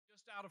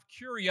Out of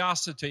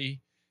curiosity,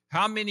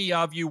 how many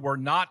of you were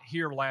not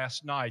here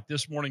last night?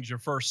 This morning's your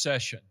first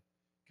session.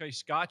 Okay,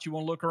 Scott, you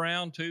want to look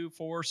around? 2,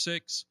 4,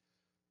 6,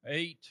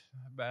 8,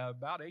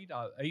 about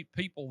eight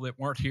people that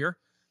weren't here.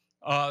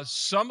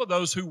 Some of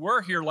those who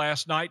were here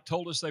last night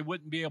told us they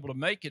wouldn't be able to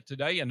make it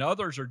today, and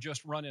others are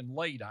just running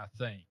late, I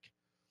think.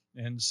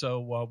 And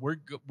so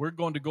we're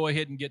going to go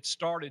ahead and get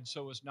started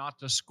so as not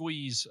to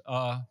squeeze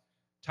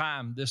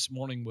time this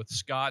morning with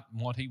Scott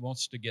and what he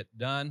wants to get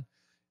done.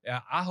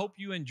 I hope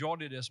you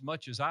enjoyed it as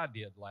much as I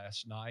did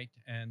last night,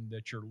 and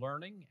that you're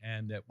learning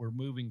and that we're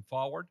moving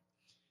forward.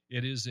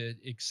 It is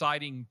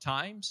exciting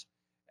times.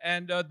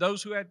 And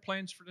those who had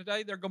plans for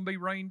today, they're going to be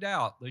rained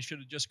out. They should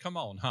have just come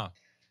on,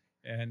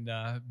 and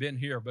been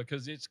here,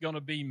 because it's going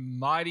to be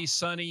mighty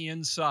sunny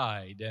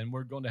inside, and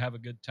we're going to have a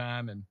good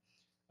time and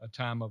a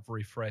time of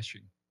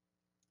refreshing.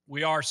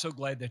 We are so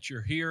glad that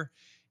you're here.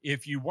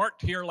 If you weren't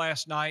here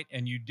last night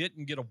and you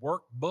didn't get a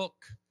workbook,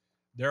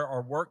 there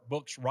are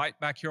workbooks right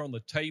back here on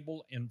the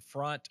table in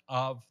front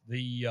of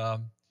the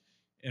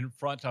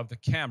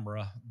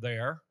camera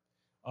there.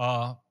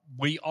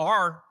 We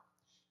are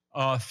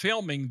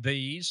filming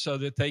these so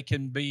that they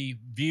can be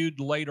viewed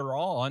later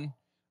on.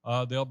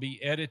 They'll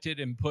be edited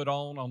and put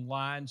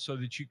online so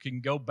that you can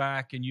go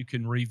back and you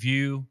can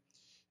review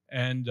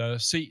and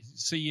see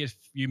if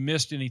you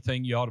missed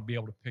anything. You ought to be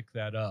able to pick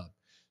that up.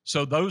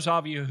 So those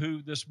of you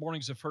who this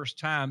morning's the first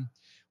time,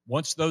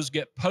 once those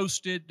get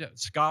posted,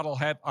 Scott will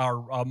have,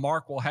 our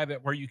Mark will have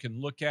it where you can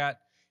look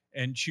at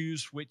and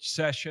choose which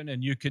session,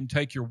 and you can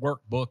take your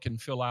workbook and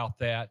fill out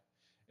that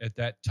at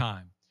that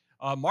time.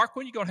 Mark,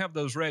 when are you going to have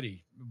those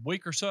ready? A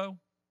week or so?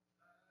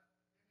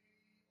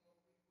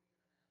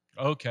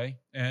 Okay,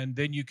 and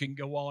then you can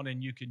go on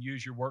and you can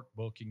use your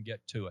workbook and get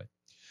to it.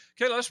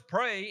 Okay, let's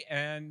pray,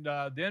 and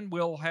then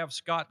we'll have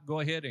Scott go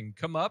ahead and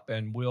come up,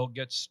 and we'll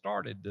get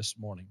started this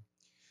morning.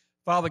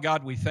 Father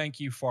God, we thank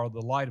you for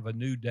the light of a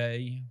new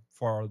day,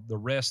 for the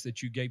rest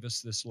that you gave us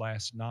this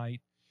last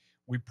night.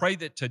 We pray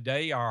that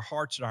today our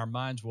hearts and our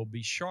minds will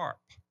be sharp,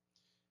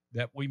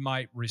 that we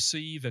might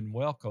receive and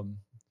welcome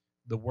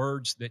the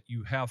words that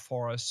you have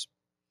for us.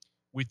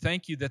 We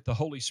thank you that the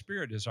Holy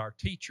Spirit is our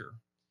teacher,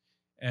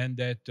 and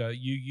that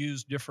you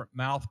use different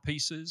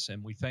mouthpieces,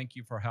 and we thank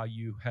you for how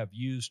you have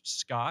used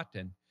Scott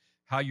and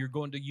how you're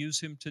going to use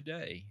him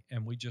today.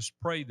 And we just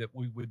pray that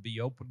we would be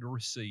open to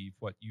receive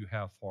what you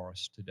have for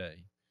us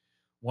today.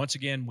 Once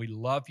again, we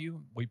love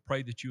you. We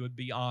pray that you would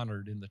be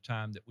honored in the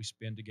time that we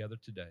spend together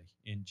today.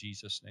 In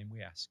Jesus' name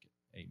we ask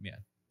it. Amen.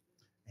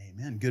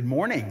 Amen. Good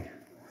morning.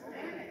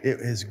 It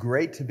is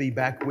great to be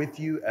back with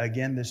you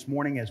again this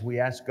morning as we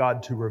ask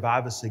God to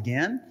revive us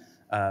again.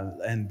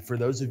 And for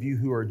those of you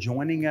who are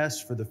joining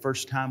us for the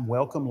first time,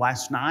 welcome.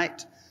 Last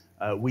night,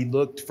 we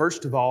looked,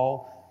 first of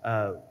all,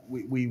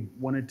 we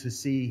wanted to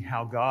see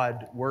how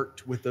God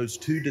worked with those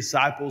two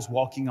disciples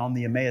walking on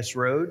the Emmaus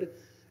Road.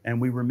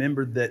 And we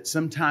remembered that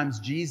sometimes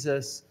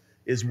Jesus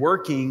is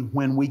working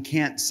when we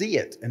can't see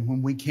it and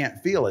when we can't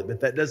feel it.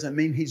 But that doesn't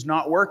mean he's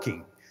not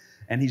working.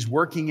 And he's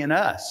working in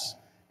us.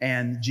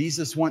 And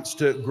Jesus wants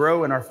to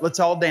grow in our...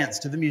 Let's all dance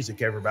to the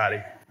music, everybody.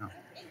 Oh,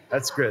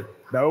 that's good.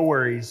 No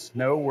worries.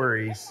 No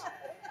worries.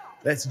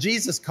 That's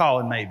Jesus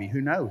calling, maybe.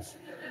 Who knows?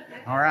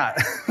 All right.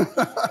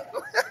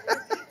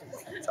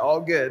 It's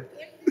all good.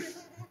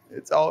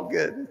 It's all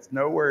good. It's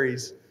no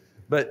worries.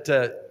 But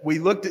we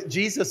looked at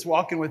Jesus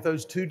walking with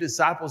those two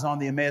disciples on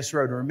the Emmaus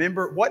Road.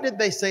 Remember, what did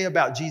they say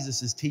about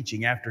Jesus'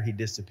 teaching after he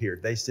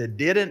disappeared? They said,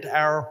 didn't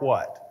our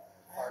what?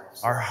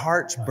 Our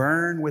hearts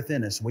burn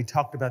within us. We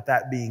talked about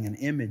that being an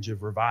image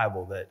of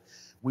revival, that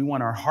we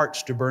want our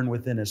hearts to burn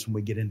within us when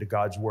we get into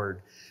God's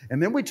Word.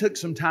 And then we took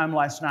some time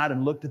last night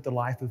and looked at the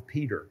life of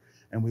Peter.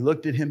 And we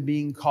looked at him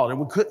being called. And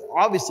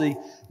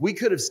we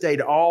could have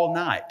stayed all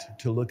night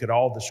to look at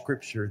all the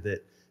scripture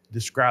that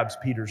describes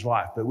Peter's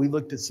life. But we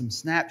looked at some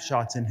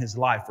snapshots in his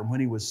life from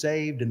when he was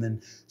saved, and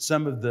then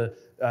some of the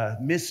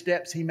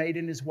missteps he made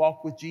in his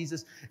walk with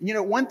Jesus. And you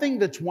know, one thing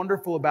that's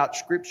wonderful about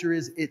scripture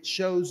is it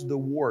shows the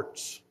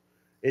warts.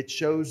 It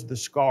shows the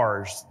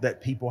scars that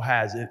people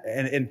has.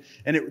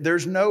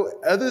 There's no,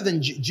 other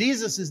than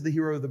Jesus is the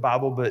hero of the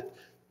Bible, but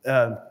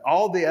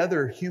all the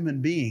other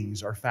human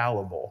beings are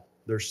fallible.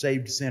 They're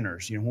saved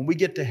sinners. You know, when we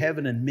get to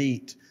heaven and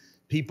meet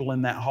people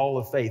in that hall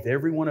of faith,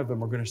 every one of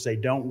them are going to say,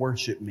 don't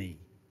worship me.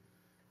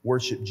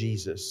 Worship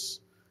Jesus.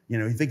 You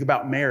know, you think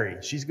about Mary.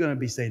 She's going to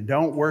be saying,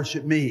 don't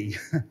worship me.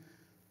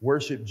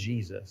 Worship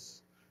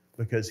Jesus,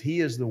 because he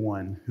is the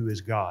one who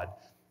is God.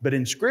 But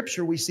in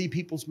Scripture, we see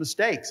people's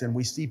mistakes, and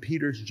we see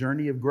Peter's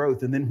journey of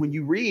growth. And then when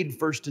you read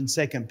 1st and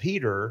 2nd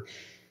Peter,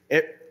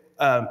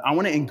 I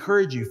want to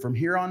encourage you from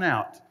here on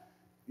out,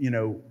 you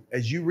know,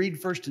 as you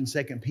read 1st and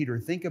 2nd Peter,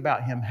 think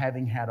about him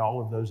having had all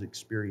of those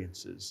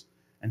experiences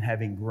and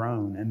having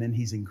grown. And then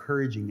he's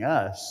encouraging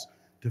us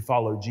to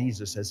follow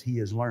Jesus as he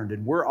has learned.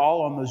 And we're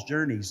all on those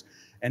journeys.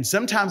 And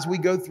sometimes we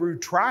go through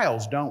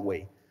trials, don't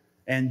we?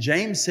 And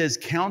James says,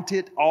 count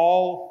it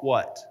all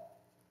what?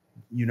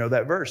 You know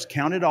that verse.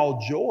 Count it all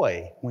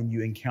joy when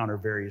you encounter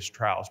various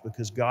trials,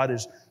 because God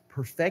is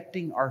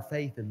perfecting our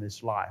faith in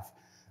this life.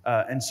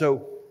 And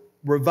so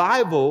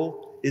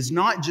revival is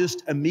not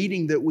just a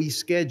meeting that we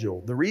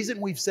schedule. The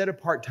reason we've set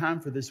apart time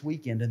for this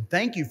weekend, and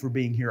thank you for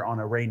being here on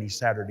a rainy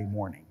Saturday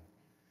morning,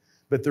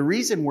 but the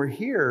reason we're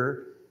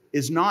here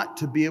is not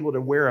to be able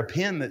to wear a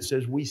pin that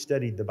says we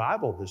studied the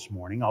Bible this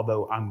morning,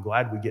 although I'm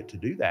glad we get to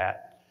do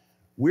that.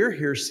 We're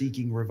here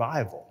seeking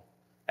revival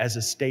as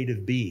a state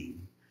of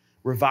being.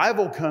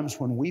 Revival comes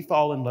when we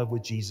fall in love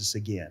with Jesus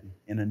again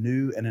in a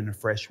new and in a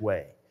fresh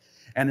way.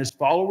 And as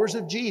followers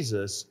of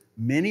Jesus,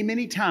 many,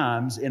 many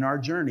times in our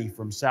journey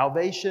from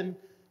salvation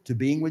to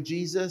being with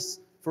Jesus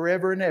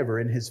forever and ever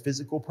in his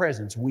physical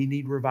presence, we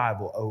need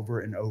revival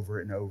over and over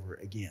and over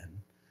again.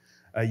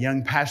 A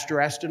young pastor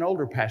asked an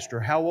older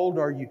pastor, how old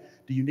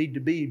do you need to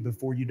be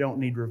before you don't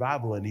need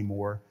revival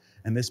anymore?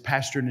 And this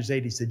pastor in his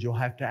 80s said, you'll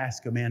have to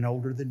ask a man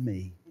older than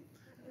me.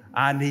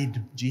 I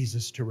need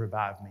Jesus to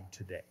revive me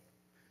today.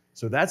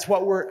 So that's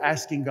what we're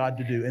asking God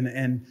to do.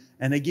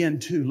 And again,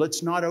 too,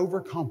 let's not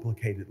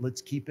overcomplicate it.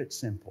 Let's keep it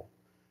simple.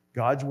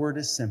 God's word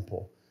is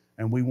simple,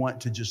 and we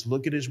want to just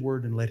look at his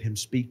word and let him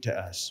speak to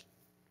us.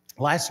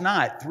 Last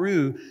night,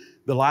 through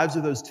the lives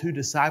of those two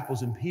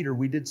disciples and Peter,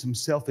 we did some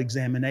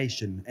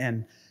self-examination.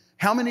 And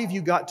how many of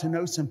you got to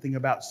know something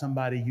about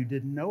somebody you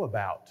didn't know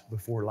about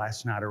before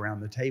last night around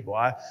the table?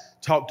 I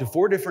talked to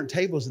 4 different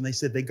tables, and they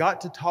said they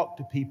got to talk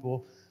to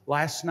people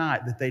last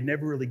night that they'd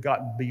never really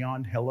gotten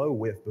beyond hello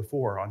with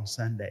before on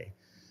Sunday.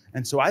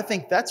 And so I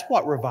think that's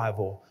what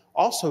revival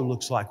also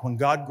looks like when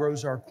God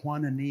grows our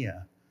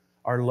koinonia,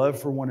 our love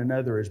for one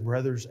another as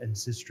brothers and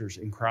sisters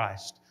in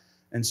Christ.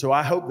 And so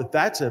I hope that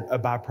that's a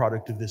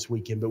byproduct of this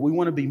weekend. But we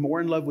want to be more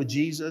in love with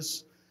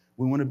Jesus.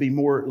 We want to be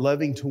more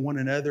loving to one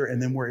another.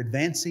 And then we're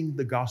advancing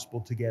the gospel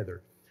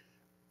together.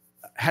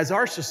 Has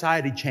our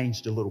society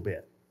changed a little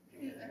bit?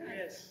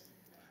 Yes.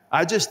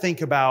 I just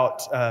think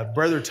about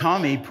Brother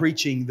Tommy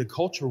preaching the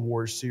Culture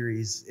Wars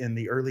series in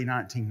the early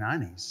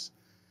 1990s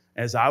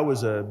as I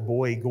was a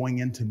boy going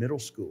into middle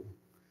school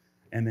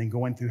and then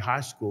going through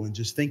high school, and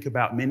just think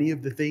about many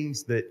of the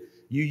things that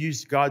you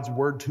used God's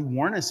word to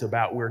warn us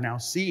about we're now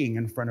seeing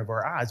in front of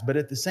our eyes. But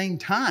at the same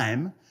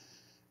time,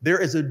 there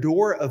is a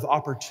door of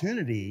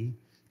opportunity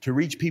to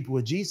reach people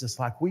with Jesus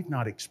like we've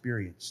not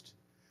experienced.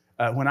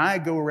 When I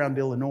go around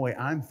Illinois,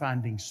 I'm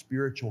finding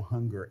spiritual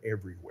hunger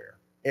everywhere,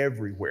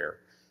 everywhere.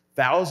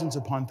 Thousands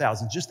upon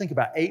thousands. Just think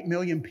about 8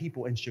 million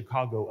people in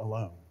Chicago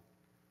alone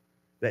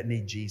that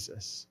need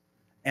Jesus.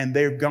 And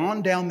they've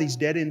gone down these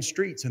dead-end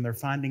streets and they're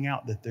finding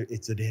out that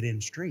it's a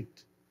dead-end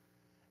street.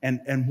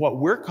 And what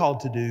we're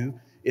called to do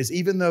is,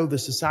 even though the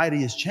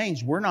society has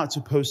changed, we're not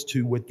supposed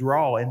to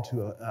withdraw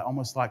into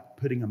almost like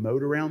putting a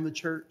moat around the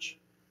church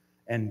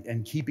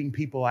and keeping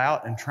people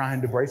out and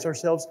trying to brace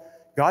ourselves.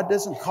 God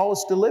doesn't call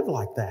us to live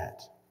like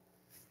that.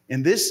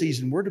 In this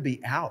season, we're to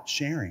be out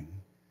sharing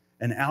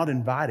and out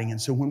inviting. And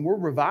so when we're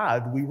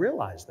revived, we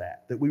realize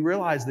that we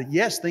realize that,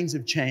 yes, things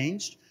have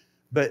changed,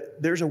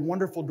 but there's a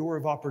wonderful door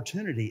of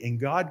opportunity, and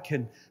God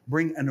can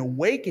bring an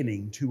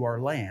awakening to our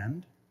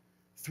land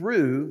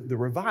through the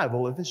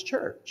revival of his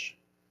church.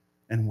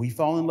 And we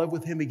fall in love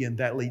with him again,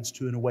 that leads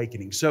to an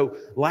awakening. So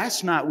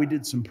last night we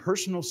did some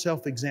personal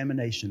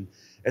self-examination.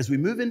 As we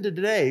move into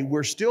today,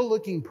 we're still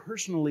looking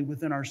personally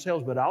within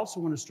ourselves, but I also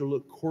want us to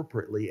look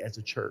corporately as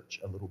a church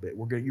a little bit.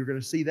 You're going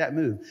to see that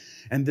move.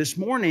 And this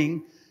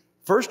morning,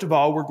 first of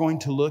all, we're going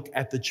to look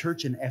at the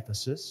church in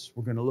Ephesus.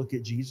 We're going to look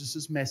at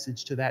Jesus'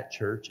 message to that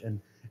church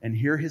and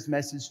hear his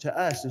message to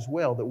us as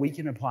well that we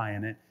can apply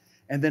in it.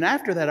 And then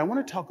after that, I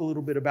want to talk a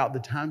little bit about the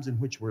times in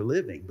which we're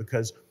living,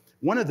 because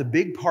one of the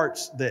big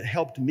parts that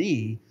helped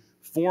me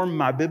form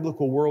my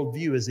biblical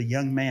worldview as a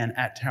young man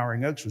at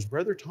Towering Oaks was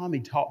Brother Tommy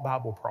taught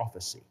Bible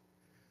prophecy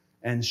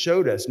and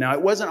showed us. Now,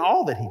 it wasn't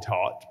all that he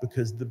taught,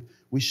 because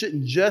we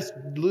shouldn't just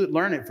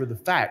learn it for the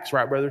facts,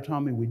 right, Brother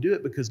Tommy? We do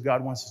it because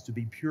God wants us to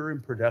be pure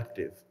and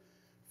productive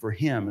for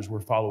him as we're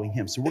following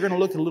him. So we're going to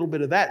look at a little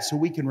bit of that so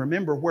we can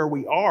remember where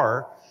we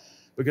are,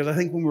 because I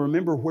think when we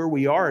remember where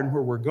we are and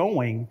where we're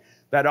going,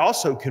 that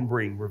also can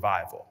bring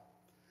revival,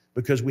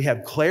 because we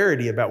have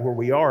clarity about where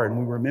we are and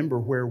we remember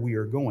where we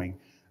are going.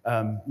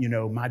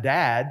 My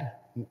dad,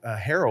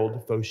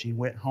 Harold Foshie,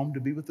 went home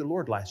to be with the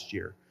Lord last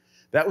year.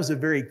 That was a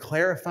very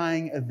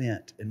clarifying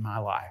event in my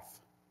life.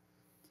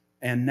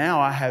 And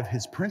now I have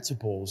his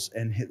principles,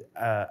 and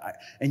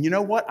you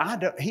know what?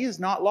 He is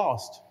not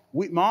lost.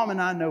 Mom and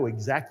I know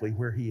exactly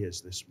where he is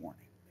this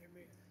morning.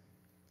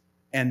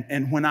 Amen.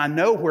 And when I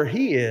know where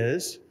he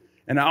is,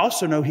 and I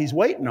also know he's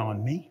waiting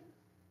on me,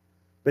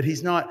 but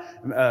he's not.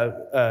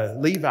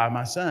 Levi,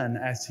 my son,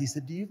 asked, he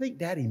said, do you think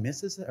Daddy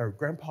misses us, or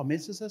Grandpa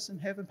misses us in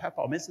heaven?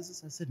 Papa misses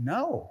us? I said,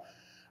 no.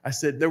 I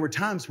said, there were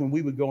times when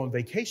we would go on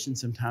vacation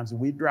sometimes, and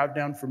we'd drive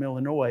down from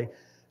Illinois,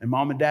 and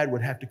Mom and Dad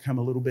would have to come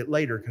a little bit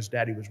later because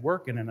Daddy was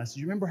working. And I said,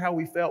 you remember how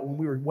we felt when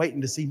we were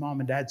waiting to see Mom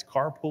and Dad's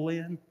car pull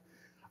in?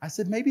 I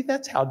said, maybe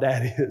that's how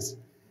Dad is.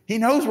 He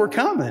knows we're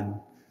coming.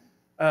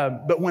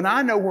 But when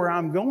I know where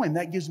I'm going,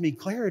 that gives me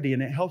clarity,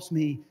 and it helps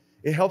me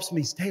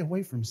stay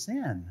away from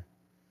sin.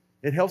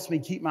 It helps me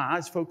keep my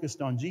eyes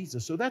focused on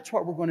Jesus. So that's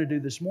what we're going to do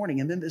this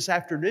morning. And then this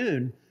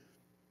afternoon,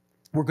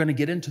 We're going to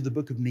get into the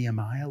book of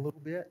Nehemiah a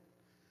little bit.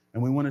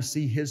 And we want to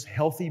see his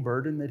healthy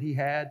burden that he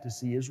had to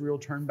see Israel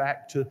turn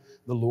back to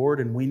the Lord.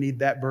 And we need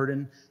that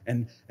burden.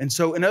 And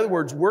so, in other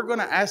words, we're going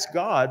to ask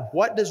God,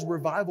 what does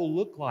revival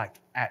look like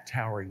at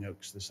Towering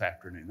Oaks this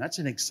afternoon? That's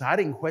an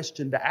exciting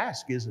question to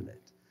ask, isn't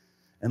it?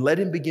 And let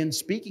him begin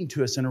speaking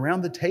to us. And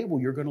around the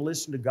table, you're going to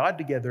listen to God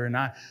together. And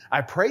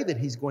I pray that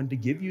he's going to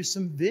give you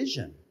some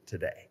vision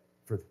today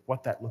for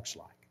what that looks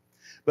like.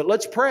 But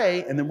let's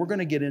pray, and then we're going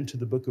to get into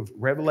the book of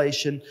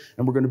Revelation,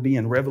 and we're going to be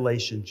in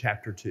Revelation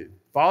chapter 2.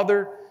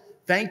 Father,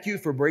 thank you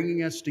for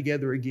bringing us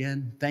together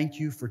again. Thank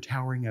you for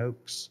Towering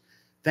Oaks.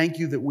 Thank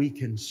you that we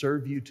can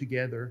serve you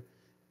together.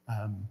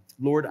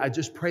 Lord, I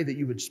just pray that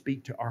you would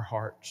speak to our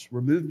hearts.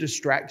 Remove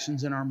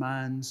distractions in our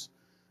minds.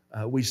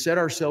 We set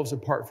ourselves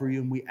apart for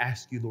you, and we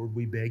ask you, Lord,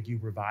 we beg you,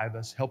 revive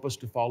us. Help us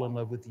to fall in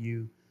love with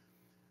you.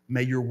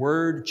 May your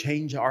word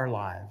change our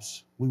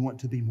lives. We want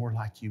to be more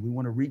like you. We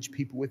want to reach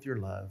people with your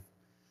love.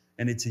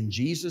 And it's in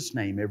Jesus'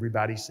 name,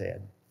 everybody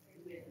said.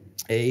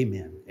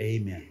 Amen.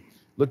 Amen.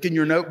 Look in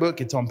your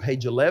notebook. It's on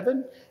page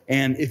 11.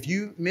 And if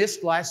you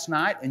missed last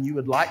night and you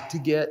would like to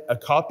get a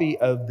copy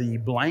of the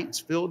blanks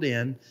filled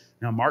in,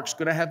 now Mark's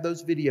going to have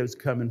those videos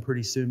coming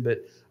pretty soon,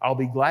 but I'll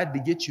be glad to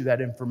get you that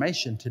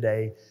information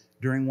today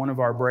during one of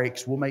our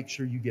breaks. We'll make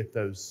sure you get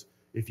those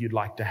if you'd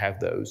like to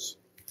have those.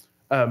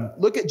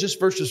 Look at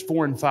just verses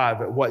 4 and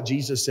 5 at what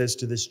Jesus says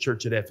to this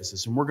church at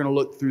Ephesus. And we're going to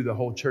look through the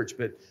whole church,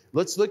 but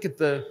let's look at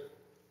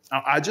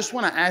I just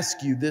want to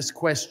ask you this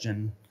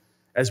question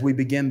as we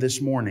begin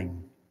this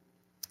morning.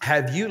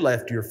 Have you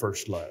left your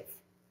first love?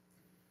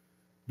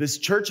 This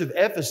church of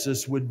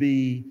Ephesus would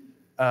be,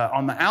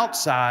 on the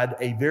outside,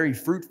 a very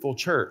fruitful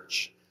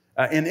church.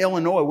 In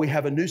Illinois, we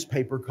have a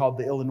newspaper called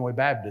the Illinois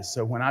Baptist.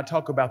 So when I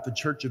talk about the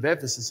church of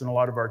Ephesus in a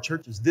lot of our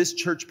churches, this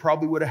church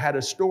probably would have had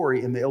a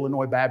story in the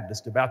Illinois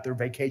Baptist about their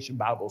vacation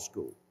Bible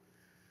school,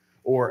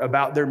 or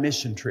about their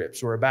mission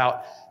trips, or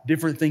about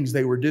different things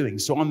they were doing.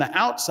 So on the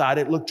outside,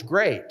 it looked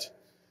great.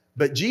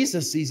 But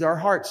Jesus sees our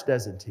hearts,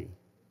 doesn't he?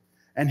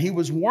 And he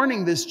was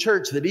warning this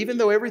church that even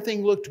though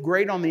everything looked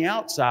great on the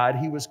outside,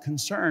 he was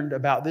concerned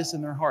about this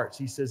in their hearts.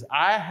 He says,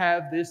 I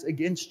have this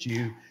against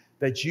you,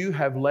 that you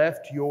have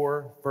left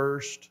your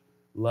first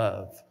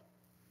love.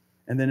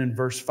 And then in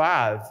verse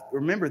 5,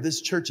 remember,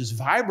 this church is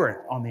vibrant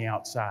on the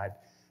outside.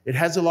 It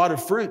has a lot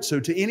of fruit. So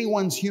to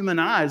anyone's human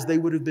eyes, they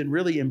would have been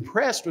really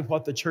impressed with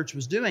what the church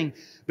was doing.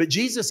 But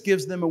Jesus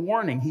gives them a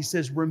warning. He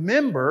says,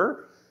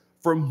 remember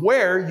from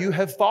where you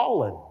have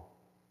fallen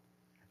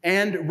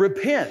and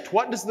repent.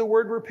 What does the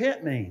word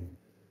repent mean?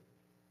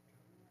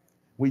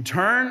 We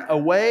turn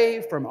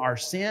away from our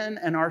sin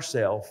and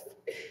ourself,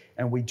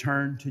 and we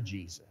turn to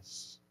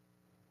Jesus.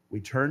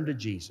 We turn to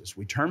Jesus.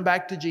 We turn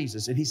back to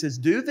Jesus. And he says,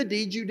 do the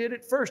deed you did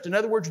at first. In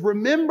other words,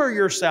 remember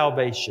your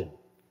salvation.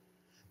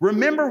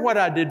 Remember what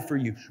I did for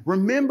you.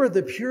 Remember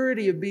the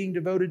purity of being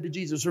devoted to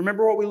Jesus.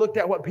 Remember what we looked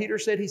at, what Peter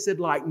said? He said,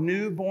 like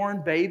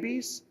newborn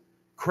babies,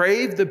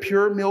 crave the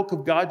pure milk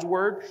of God's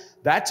word.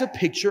 That's a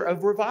picture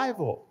of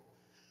revival.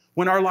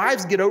 When our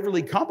lives get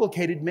overly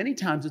complicated, many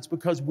times it's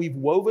because we've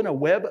woven a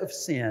web of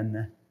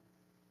sin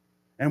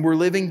and we're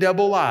living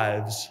double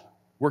lives.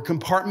 We're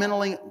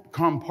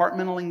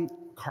compartmentalizing,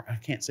 I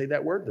can't say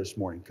that word this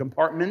morning,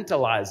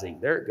 compartmentalizing,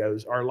 there it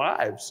goes, our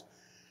lives.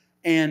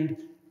 And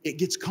it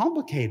gets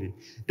complicated.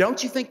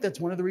 Don't you think that's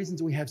one of the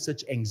reasons we have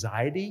such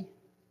anxiety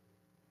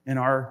in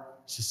our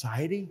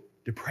society?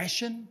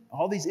 Depression,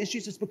 all these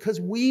issues, it's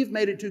because we've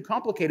made it too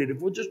complicated.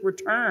 If we'll just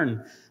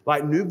return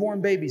like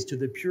newborn babies to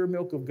the pure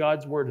milk of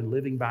God's word and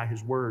living by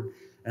his word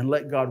and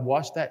let God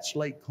wash that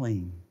slate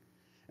clean.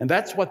 And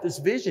that's what this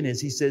vision is.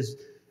 He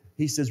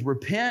says,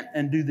 repent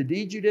and do the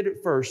deed you did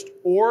at first,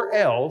 or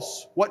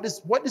else, what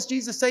does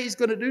Jesus say he's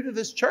going to do to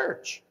this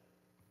church?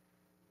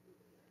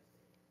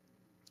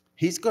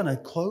 He's going to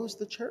close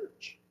the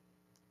church.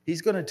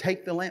 He's going to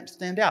take the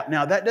lampstand out.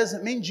 Now, that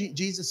doesn't mean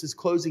Jesus is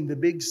closing the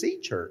Big C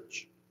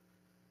church.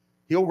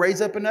 He'll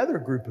raise up another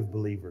group of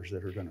believers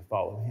that are going to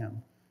follow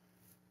him.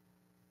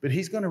 But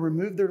he's going to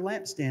remove their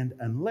lampstand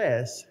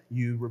unless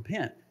you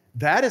repent.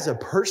 That is a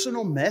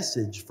personal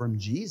message from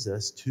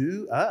Jesus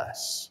to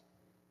us.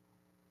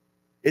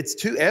 It's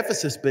to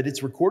Ephesus, but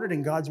it's recorded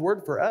in God's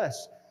word for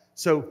us.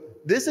 So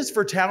this is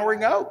for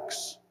Towering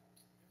Oaks.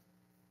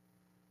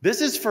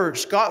 This is for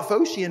Scott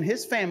Foshie and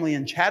his family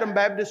in Chatham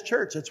Baptist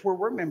Church. That's where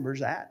we're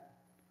members at.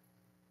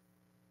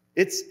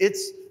 It's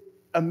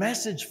a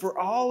message for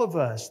all of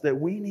us that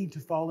we need to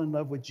fall in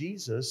love with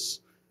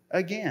Jesus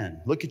again.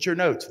 Look at your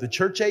notes. The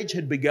church age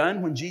had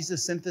begun when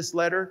Jesus sent this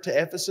letter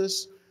to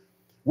Ephesus.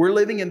 We're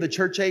living in the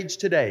church age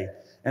today.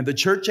 And the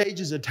church age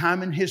is a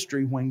time in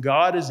history when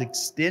God is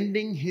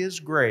extending his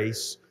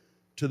grace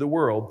to the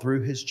world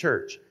through his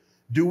church.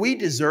 Do we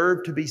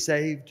deserve to be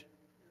saved?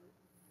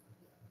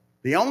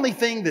 The only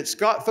thing that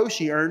Scott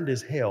Foshie earned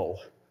is hell.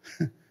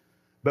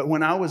 But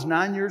when I was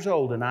 9 years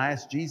old and I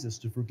asked Jesus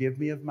to forgive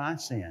me of my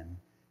sin,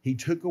 he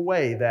took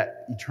away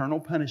that eternal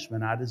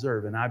punishment I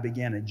deserve, and I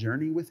began a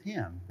journey with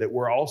him that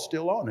we're all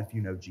still on if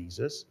you know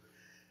Jesus.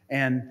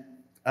 And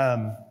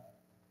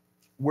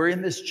we're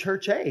in this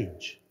church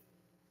age.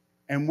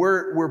 And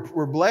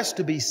we're blessed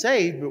to be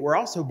saved, but we're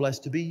also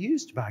blessed to be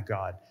used by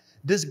God.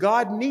 Does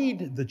God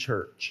need the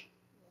church?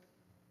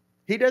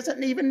 He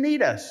doesn't even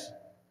need us,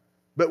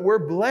 but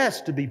we're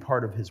blessed to be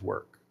part of his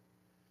work.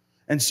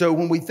 And so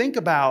when we think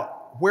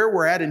about where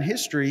we're at in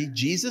history,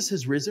 Jesus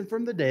has risen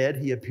from the dead.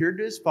 He appeared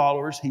to his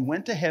followers. He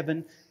went to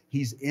heaven.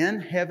 He's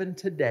in heaven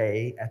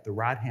today at the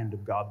right hand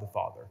of God the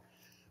Father.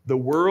 The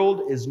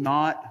world is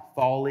not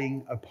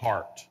falling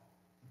apart.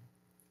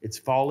 It's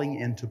falling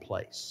into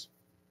place.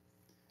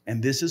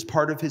 And this is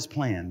part of his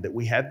plan, that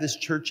we have this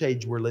church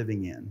age we're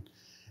living in.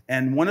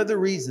 And one of the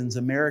reasons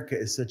America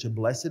is such a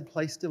blessed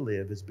place to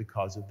live is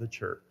because of the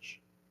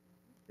church.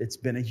 It's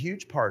been a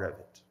huge part of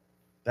it.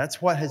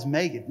 That's what has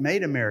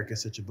made America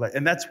such a blessing.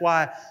 And that's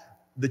why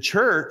the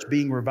church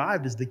being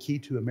revived is the key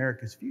to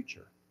America's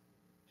future.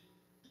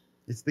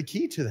 It's the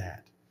key to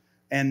that.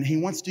 And he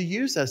wants to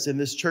use us in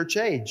this church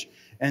age.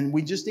 And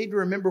we just need to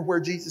remember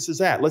where Jesus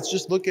is at. Let's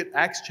just look at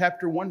Acts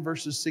chapter 1,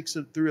 verses 6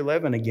 through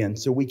 11 again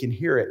so we can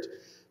hear it.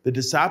 The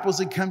disciples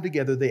had come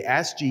together. They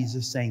asked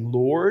Jesus, saying,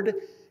 Lord,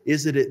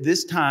 is it at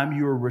this time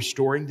you are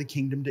restoring the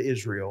kingdom to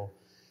Israel?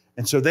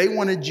 And so they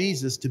wanted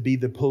Jesus to be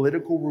the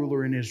political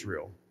ruler in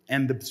Israel.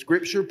 And the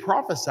scripture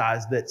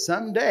prophesies that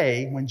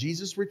someday when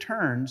Jesus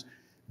returns,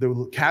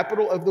 the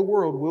capital of the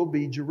world will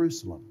be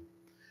Jerusalem.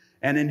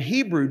 And in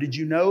Hebrew, did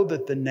you know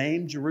that the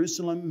name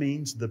Jerusalem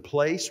means the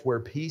place where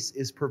peace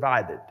is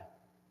provided?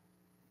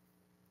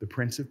 The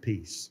Prince of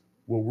Peace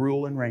will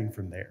rule and reign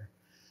from there.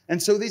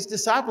 And so these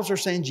disciples are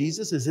saying,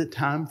 Jesus, is it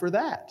time for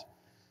that?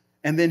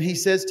 And then he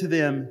says to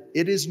them,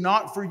 it is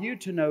not for you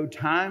to know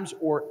times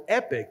or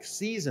epoch,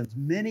 seasons,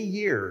 many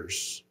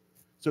years.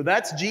 So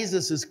that's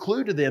Jesus's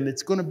clue to them.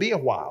 It's going to be a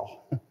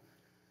while,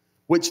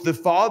 which the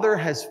Father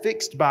has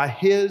fixed by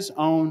his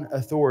own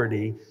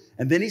authority.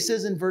 And then he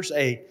says in verse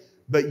 8,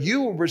 but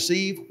you will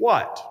receive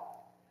what?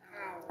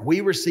 Power.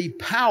 We receive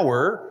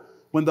power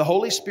when the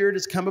Holy Spirit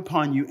has come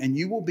upon you, and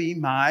you will be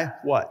my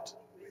what?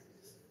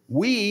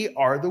 We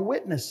are the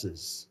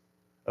witnesses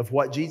of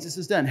what Jesus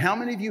has done. How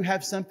many of you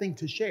have something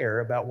to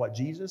share about what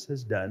Jesus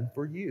has done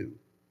for you?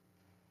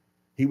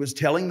 He was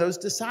telling those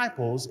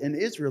disciples in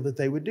Israel that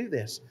they would do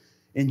this.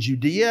 In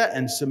Judea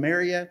and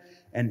Samaria,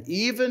 and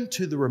even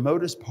to the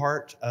remotest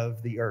part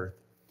of the earth.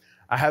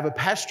 I have a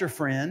pastor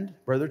friend,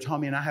 Brother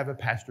Tommy and I have a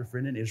pastor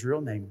friend in Israel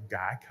named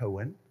Guy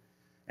Cohen.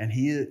 And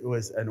he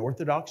was an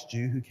Orthodox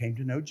Jew who came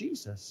to know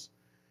Jesus.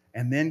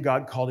 And then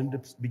God called him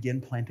to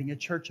begin planting a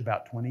church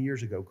about 20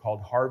 years ago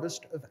called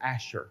Harvest of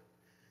Asher.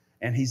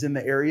 And he's in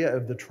the area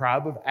of the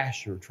tribe of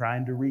Asher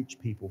trying to reach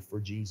people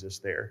for Jesus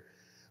there.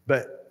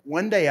 But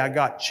one day I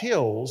got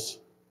chills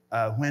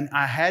when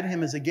I had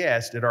him as a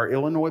guest at our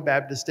Illinois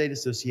Baptist State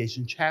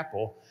Association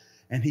chapel.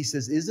 And he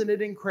says, isn't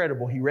it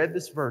incredible? He read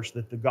this verse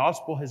that the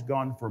gospel has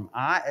gone from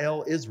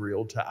IL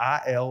Israel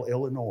to IL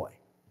Illinois.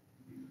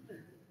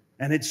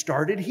 And it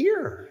started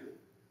here.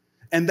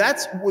 And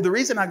that's the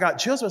reason I got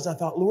chills was I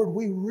thought, Lord,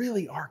 we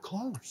really are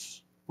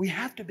close. We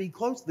have to be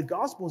close. The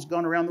gospel has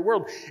gone around the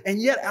world.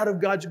 And yet out of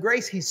God's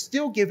grace, he's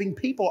still giving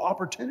people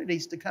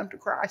opportunities to come to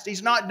Christ.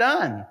 He's not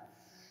done.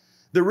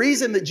 The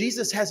reason that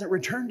Jesus hasn't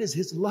returned is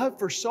his love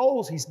for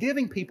souls. He's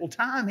giving people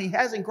time. He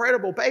has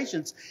incredible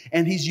patience.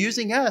 And he's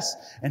using us.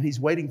 And he's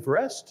waiting for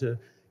us to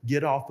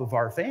get off of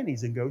our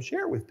fannies and go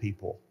share with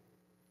people.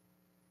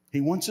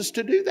 He wants us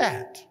to do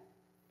that.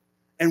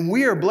 And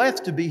we are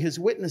blessed to be his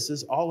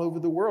witnesses all over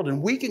the world.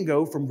 And we can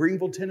go from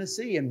Greenville,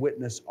 Tennessee and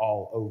witness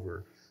all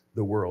over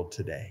the world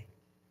today.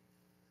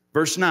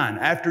 Verse 9,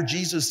 after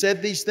Jesus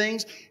said these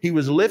things, he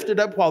was lifted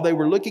up while they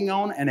were looking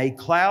on, and a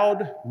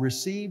cloud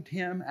received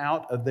him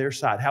out of their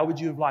sight. How would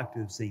you have liked to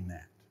have seen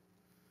that?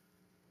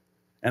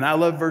 And I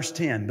love verse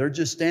 10. They're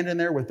just standing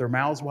there with their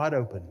mouths wide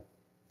open,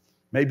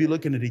 maybe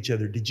looking at each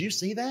other. Did you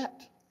see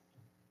that?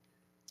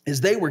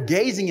 As they were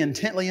gazing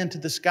intently into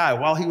the sky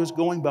while he was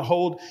going,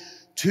 behold,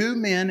 two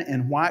men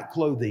in white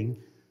clothing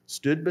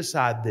stood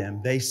beside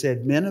them. They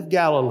said, Men of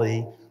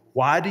Galilee,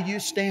 why do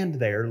you stand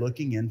there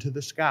looking into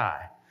the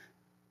sky?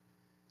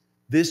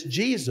 This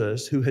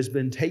Jesus who has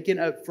been taken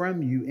up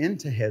from you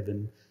into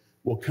heaven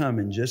will come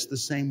in just the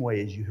same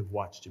way as you have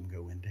watched him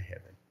go into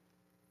heaven.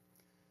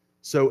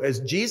 So as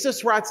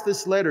Jesus writes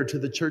this letter to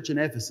the church in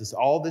Ephesus,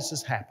 all this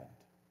has happened.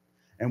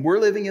 And we're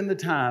living in the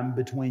time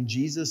between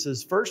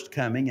Jesus' first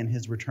coming and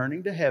his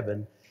returning to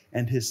heaven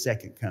and his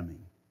second coming,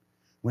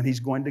 when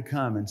he's going to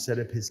come and set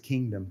up his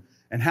kingdom.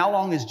 And how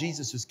long is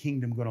Jesus'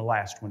 kingdom going to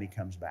last when he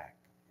comes back?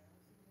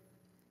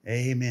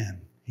 Amen.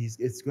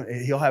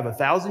 He'll have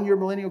 1,000-year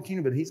millennial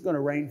kingdom, but he's going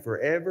to reign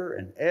forever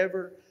and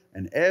ever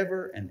and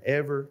ever and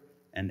ever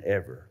and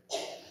ever.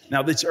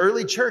 Now, this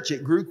early church,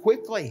 it grew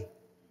quickly.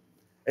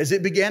 As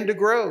it began to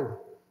grow,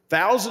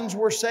 thousands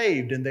were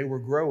saved and they were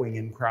growing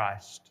in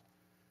Christ.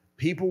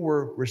 People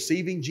were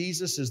receiving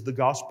Jesus as the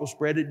gospel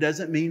spread. It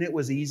doesn't mean it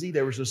was easy.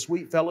 There was a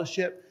sweet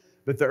fellowship,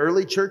 but the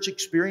early church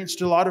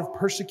experienced a lot of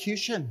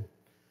persecution.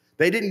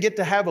 They didn't get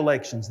to have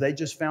elections. They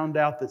just found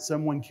out that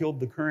someone killed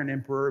the current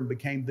emperor and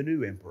became the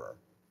new emperor.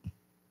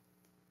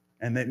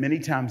 And that many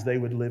times they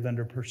would live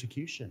under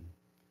persecution.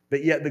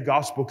 But yet the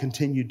gospel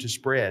continued to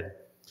spread.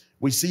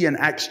 We see in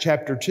Acts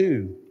chapter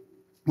 2,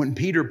 when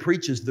Peter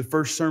preaches the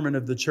first sermon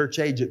of the church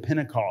age at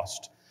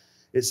Pentecost,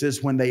 it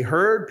says, when they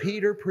heard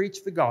Peter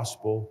preach the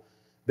gospel,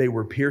 they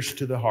were pierced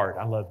to the heart.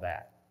 I love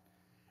that.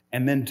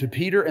 And then to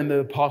Peter and the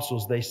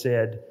apostles, they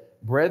said,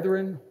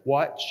 brethren,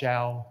 what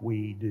shall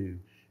we do?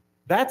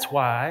 That's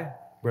why,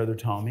 Brother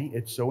Tommy,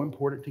 it's so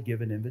important to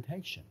give an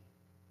invitation.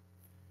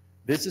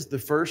 This is the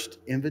first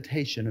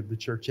invitation of the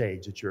church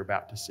age that you're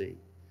about to see.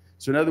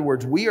 So in other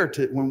words,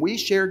 when we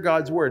share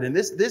God's word, and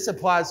this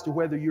applies to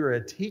whether you're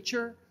a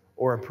teacher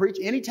or a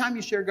preacher, anytime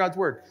you share God's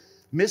word.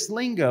 Miss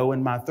Lingo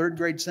in my 3rd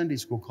grade Sunday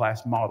school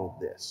class modeled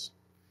this.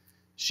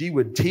 She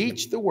would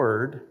teach the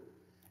word,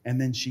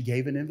 and then she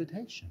gave an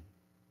invitation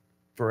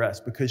for us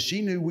because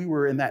she knew we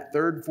were in that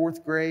 3rd,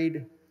 4th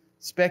grade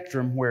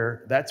spectrum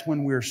where that's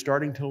when we're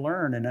starting to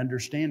learn and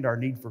understand our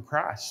need for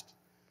Christ.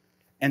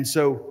 And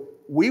so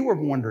we were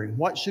wondering,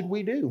 what should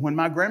we do? When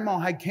my grandma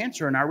had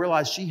cancer and I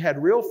realized she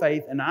had real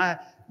faith and I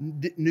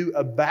knew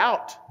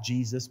about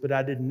Jesus, but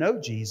I didn't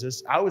know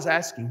Jesus, I was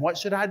asking, what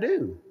should I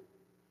do?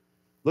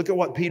 Look at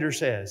what Peter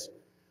says.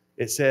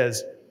 It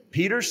says,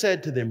 Peter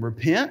said to them,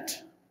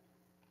 repent,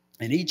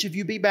 and each of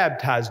you be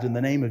baptized in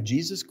the name of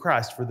Jesus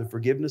Christ for the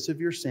forgiveness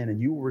of your sin,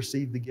 and you will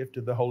receive the gift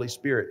of the Holy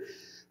Spirit.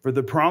 For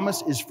the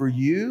promise is for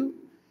you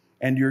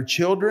and your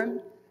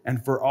children,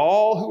 and for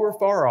all who are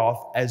far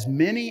off, as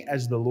many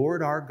as the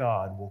Lord our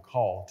God will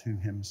call to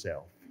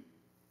himself.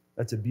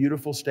 That's a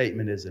beautiful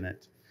statement, isn't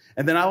it?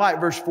 And then I like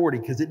verse 40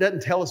 because it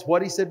doesn't tell us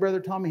what he said, Brother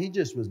Tommy. He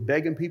just was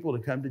begging people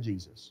to come to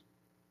Jesus.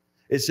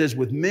 It says,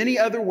 with many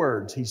other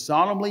words, he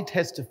solemnly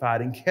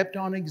testified and kept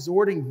on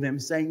exhorting them,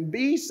 saying,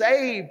 be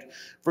saved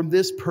from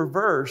this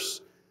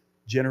perverse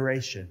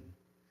generation.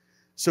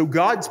 So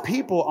God's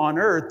people on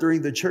earth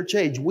during the church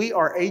age, we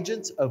are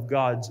agents of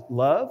God's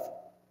love.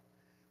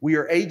 We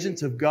are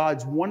agents of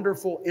God's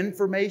wonderful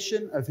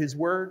information of his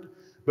word,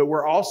 but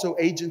we're also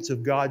agents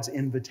of God's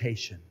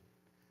invitation,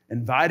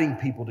 inviting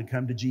people to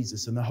come to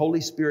Jesus. And the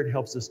Holy Spirit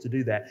helps us to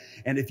do that.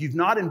 And if you've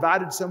not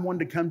invited someone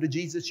to come to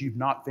Jesus, you've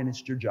not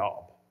finished your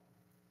job.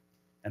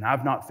 And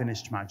I've not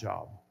finished my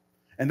job.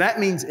 And that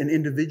means in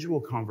individual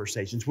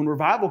conversations. When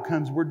revival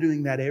comes, we're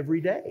doing that every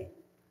day.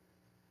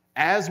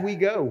 As we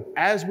go,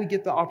 as we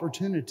get the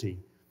opportunity.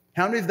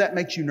 How many of that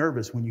makes you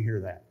nervous when you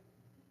hear that?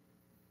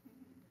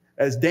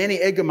 As Danny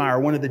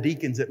Eggemeyer, one of the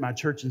deacons at my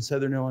church in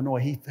Southern Illinois,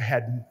 he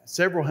had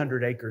several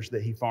hundred acres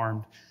that he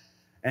farmed.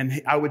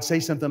 And I would say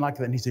something like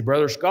that. And he'd say,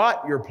 Brother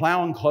Scott, you're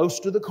plowing close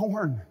to the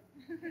corn.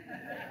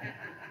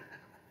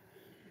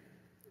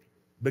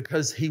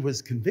 Because he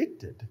was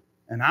convicted.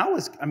 And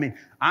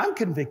I'm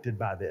convicted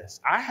by this.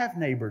 I have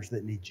neighbors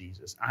that need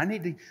Jesus. I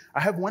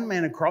have one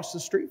man across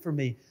the street from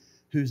me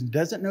who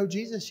doesn't know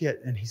Jesus yet,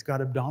 and he's got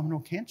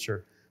abdominal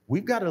cancer.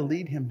 We've got to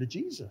lead him to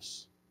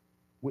Jesus.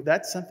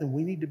 That's something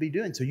we need to be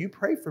doing. So you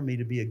pray for me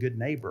to be a good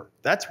neighbor.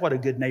 That's what a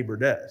good neighbor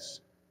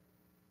does.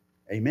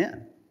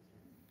 Amen.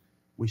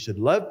 We should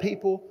love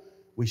people.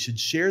 We should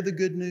share the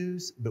good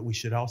news, but we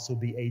should also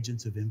be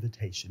agents of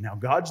invitation. Now,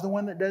 God's the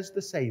one that does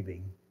the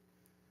saving.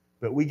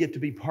 But we get to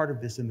be part of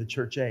this in the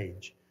church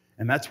age.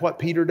 And that's what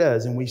Peter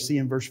does. And we see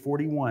in verse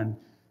 41,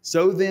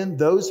 so then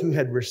those who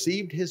had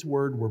received his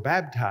word were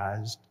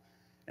baptized.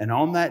 And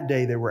on that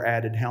day there were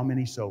added how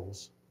many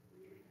souls?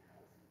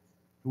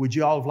 Would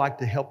you all have liked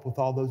to help with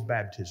all those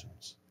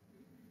baptisms?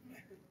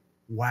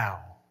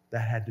 Wow, that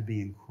had to be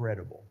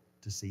incredible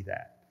to see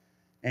that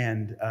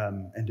and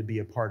to be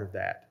a part of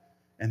that.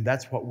 And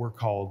that's what we're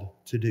called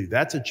to do.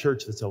 That's a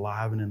church that's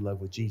alive and in love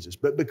with Jesus.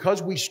 But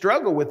because we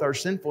struggle with our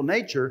sinful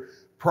nature,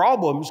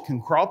 problems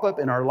can crop up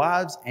in our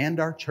lives and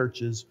our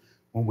churches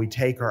when we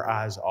take our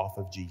eyes off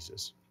of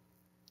Jesus.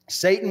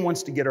 Satan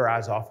wants to get our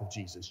eyes off of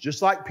Jesus.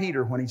 Just like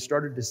Peter, when he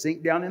started to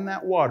sink down in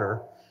that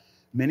water,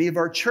 many of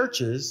our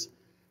churches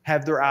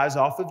have their eyes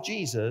off of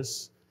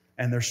Jesus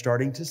and they're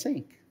starting to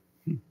sink.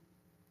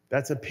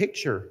 That's a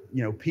picture.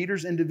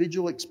 Peter's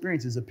individual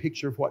experience is a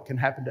picture of what can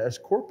happen to us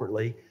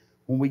corporately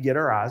when we get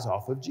our eyes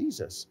off of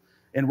Jesus.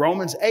 In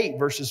Romans 8,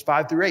 verses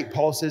 5 through 8,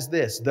 Paul says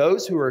this,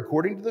 those who are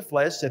according to the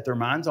flesh set their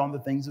minds on the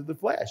things of the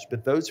flesh,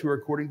 but those who are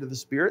according to the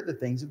Spirit, the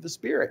things of the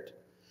Spirit.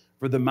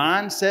 For the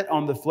mind set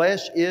on the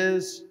flesh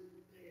is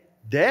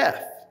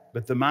death,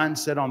 but the mind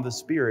set on the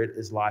Spirit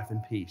is life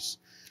and peace.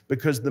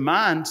 Because the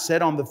mind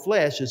set on the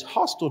flesh is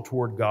hostile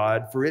toward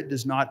God, for it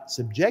does not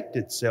subject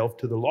itself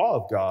to the law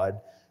of God,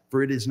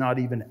 for it is not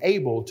even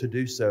able to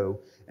do so.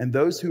 And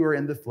those who are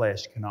in the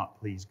flesh cannot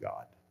please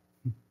God.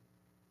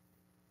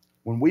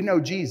 When we know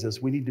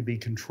Jesus, we need to be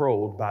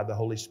controlled by the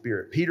Holy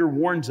Spirit. Peter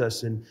warns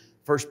us in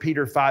 1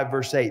 Peter 5,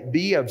 verse 8,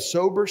 be of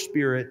sober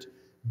spirit,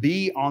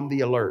 be on the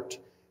alert.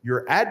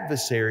 Your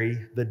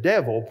adversary, the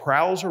devil,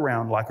 prowls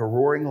around like a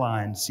roaring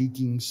lion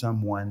seeking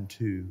someone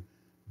to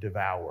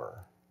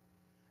devour.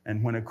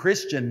 And when a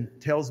Christian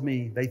tells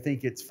me they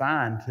think it's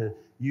fine to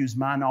use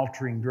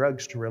mind-altering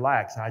drugs to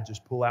relax, I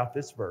just pull out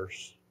this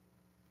verse.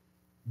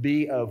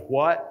 Be of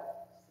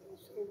what?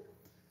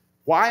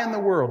 Why in the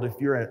world,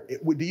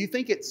 do you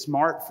think it's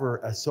smart for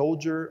a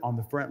soldier on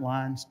the front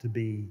lines to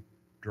be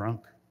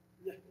drunk?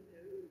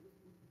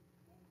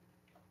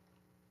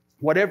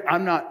 Whatever,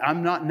 I'm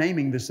not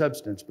naming the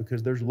substance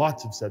because there's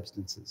lots of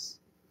substances.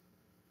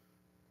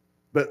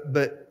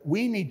 But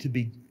we need to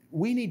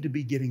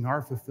be getting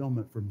our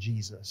fulfillment from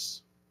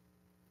Jesus.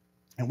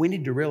 And we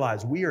need to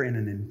realize we are in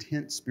an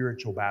intense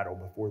spiritual battle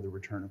before the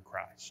return of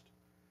Christ.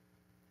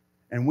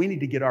 And we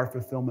need to get our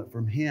fulfillment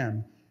from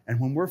Him. And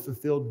when we're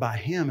fulfilled by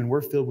Him and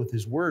we're filled with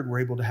His Word,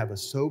 we're able to have a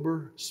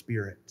sober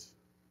spirit.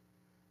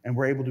 And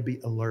we're able to be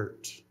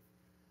alert.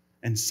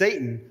 And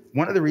Satan,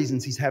 one of the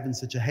reasons he's having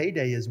such a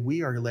heyday is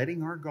we are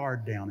letting our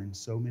guard down in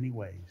so many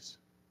ways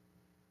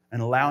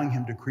and allowing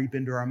him to creep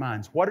into our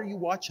minds. What are you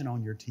watching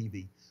on your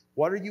TV?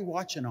 What are you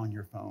watching on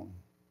your phone?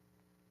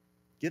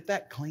 Get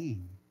that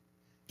clean.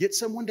 Get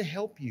someone to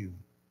help you.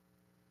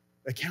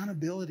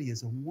 Accountability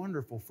is a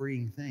wonderful,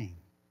 freeing thing.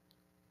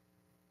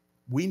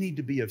 We need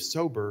to be of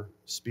sober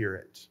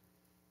spirit.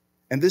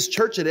 And this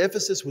church at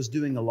Ephesus was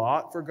doing a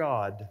lot for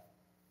God.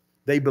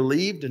 They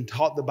believed and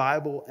taught the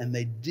Bible, and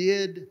they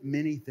did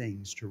many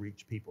things to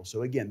reach people.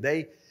 So again,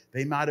 they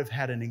might have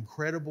had an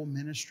incredible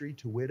ministry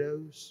to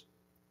widows.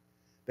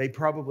 They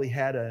probably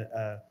had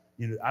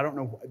I don't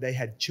know, they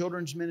had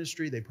children's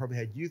ministry. They probably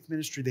had youth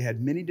ministry. They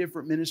had many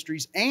different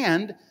ministries.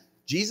 And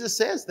Jesus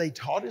says they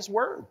taught His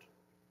Word.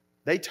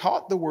 They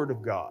taught the Word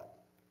of God.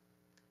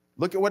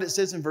 Look at what it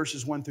says in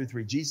verses 1 through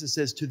 3. Jesus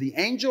says, "To the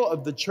angel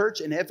of the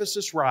church in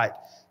Ephesus write,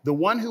 the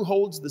one who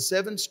holds the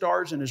 7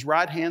 stars in his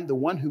right hand, the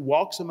one who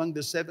walks among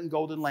the 7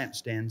 golden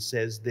lampstands,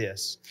 says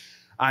this,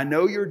 I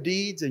know your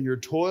deeds and your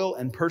toil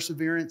and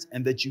perseverance,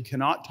 and that you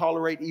cannot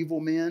tolerate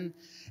evil men,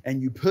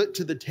 and you put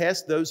to the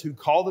test those who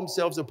call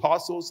themselves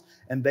apostles,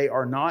 and they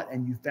are not,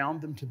 and you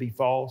found them to be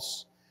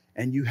false.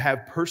 And you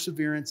have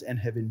perseverance and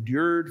have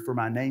endured for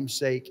my name's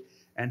sake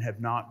and have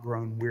not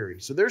grown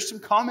weary." So there's some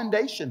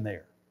commendation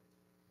there.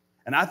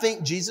 And I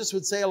think Jesus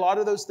would say a lot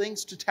of those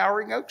things to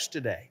Towering Oaks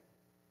today,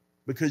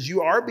 because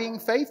you are being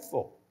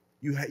faithful.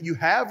 You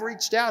have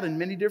reached out in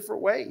many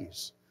different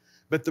ways.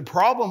 But the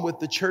problem with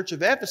the church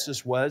of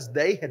Ephesus was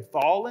they had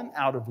fallen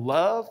out of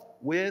love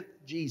with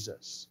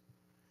Jesus.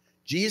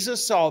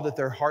 Jesus saw that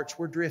their hearts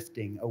were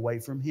drifting away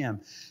from Him.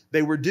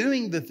 They were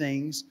doing the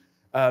things,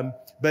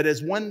 but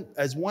as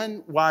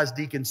one wise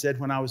deacon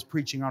said when I was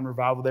preaching on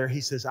revival there,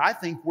 he says, I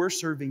think we're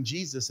serving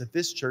Jesus at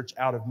this church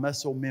out of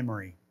muscle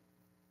memory.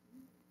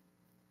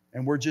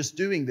 And we're just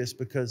doing this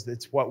because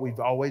it's what we've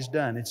always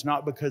done. It's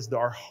not because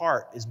our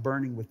heart is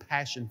burning with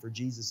passion for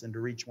Jesus and to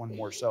reach one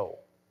more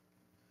soul.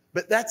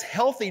 But that's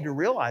healthy to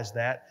realize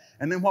that.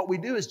 And then what we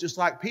do is just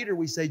like Peter,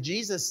 we say,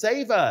 Jesus,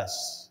 save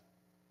us.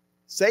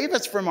 Save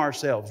us from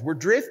ourselves. We're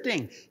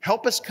drifting.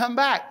 Help us come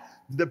back.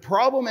 The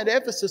problem at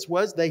Ephesus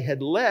was they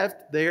had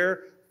left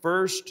their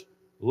first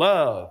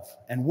love.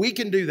 And we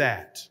can do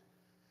that.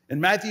 In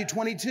Matthew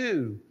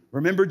 22,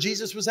 remember,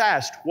 Jesus was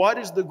asked, what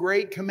is the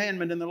great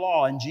commandment in the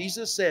law? And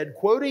Jesus said,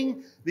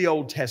 quoting the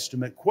Old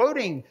Testament,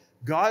 quoting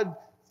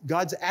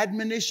God's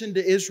admonition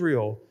to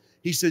Israel,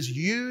 He says,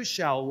 you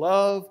shall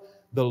love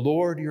the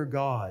Lord your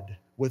God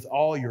with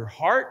all your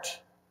heart,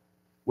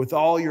 with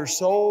all your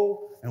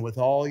soul, and with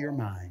all your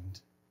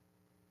mind.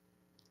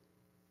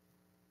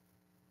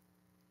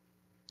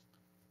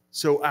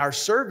 So our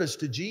service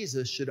to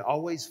Jesus should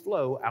always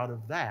flow out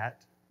of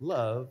that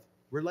love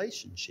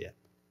relationship.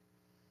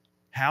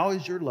 How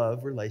is your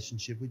love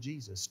relationship with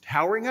Jesus?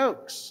 Towering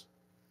Oaks,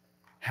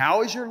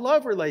 how is your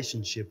love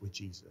relationship with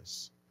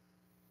Jesus?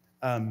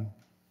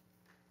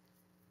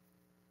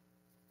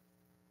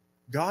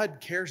 God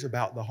cares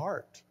about the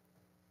heart.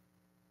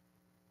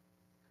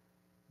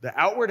 The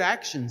outward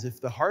actions,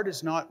 if the heart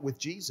is not with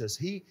Jesus,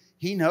 He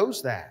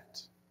knows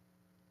that.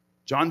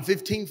 John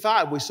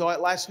 15:5, we saw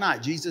it last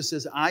night. Jesus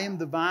says, I am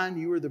the vine,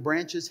 you are the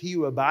branches. He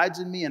who abides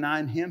in me and I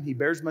in him, he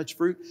bears much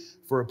fruit.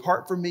 For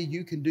apart from me,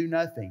 you can do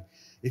nothing.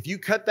 If you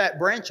cut that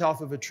branch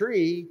off of a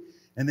tree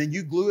and then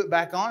you glue it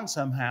back on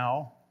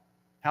somehow,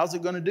 how's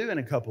it going to do in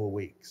a couple of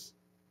weeks?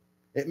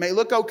 It may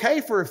look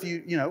okay for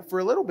for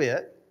a little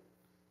bit,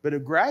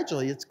 but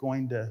gradually it's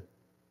going to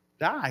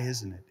die,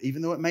 isn't it?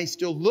 Even though it may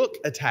still look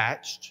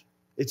attached,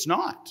 it's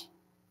not.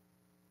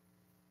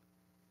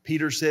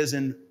 Peter says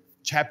in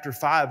chapter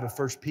 5 of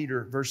 1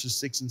 Peter, verses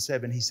 6 and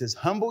 7, he says,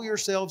 humble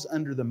yourselves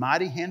under the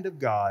mighty hand of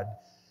God,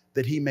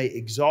 that He may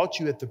exalt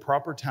you at the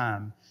proper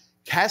time,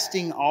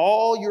 casting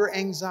all your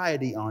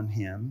anxiety on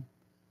Him.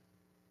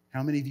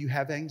 How many of you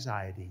have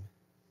anxiety?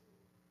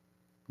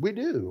 We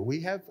do.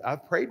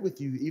 I've prayed with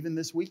you even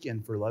this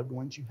weekend for loved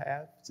ones you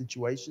have,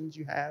 situations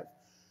you have,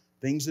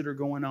 things that are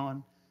going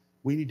on.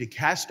 We need to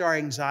cast our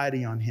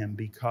anxiety on Him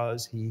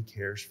because He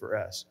cares for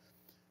us.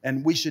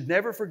 And we should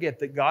never forget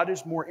that God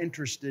is more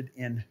interested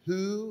in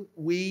who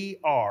we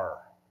are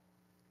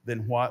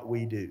than what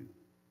we do.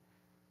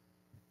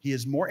 He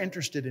is more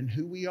interested in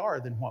who we are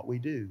than what we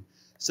do.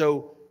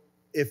 So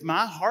if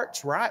my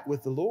heart's right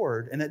with the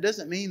Lord, and it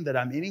doesn't mean that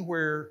I'm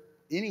anywhere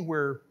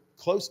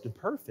close to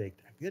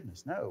perfect,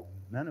 goodness, no,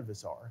 none of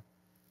us are.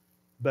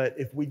 But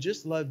if we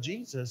just love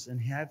Jesus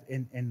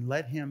and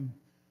let Him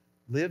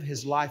live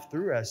His life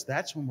through us,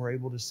 that's when we're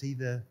able to see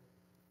the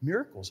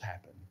miracles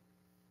happen.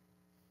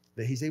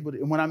 That He's able to,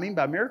 and what I mean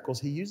by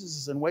miracles, He uses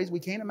us in ways we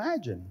can't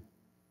imagine.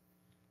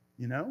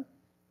 you know?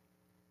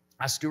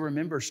 I still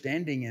remember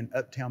standing in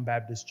Uptown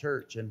Baptist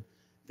Church and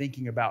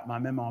thinking about my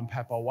Mama and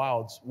Papa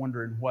Wilds,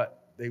 wondering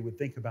what they would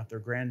think about their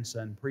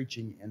grandson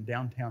preaching in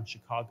downtown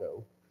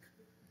Chicago.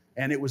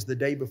 And it was the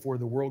day before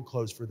the world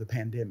closed for the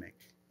pandemic.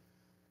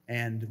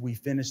 And we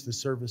finished the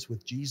service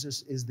with,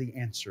 Jesus is the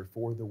answer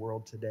for the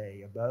world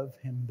today. Above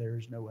him, there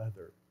is no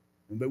other.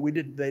 But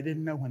they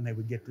didn't know when they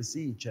would get to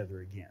see each other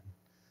again.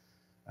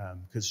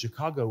 Because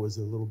Chicago was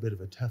a little bit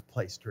of a tough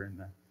place during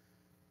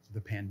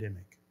the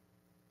pandemic.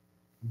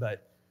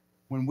 But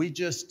when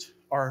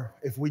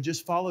if we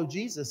just follow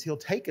Jesus, he'll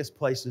take us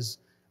places.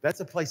 That's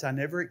a place I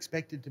never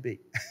expected to be.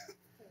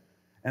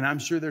 And I'm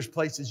sure there's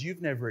places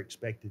you've never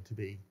expected to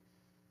be.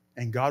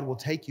 And God will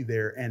take you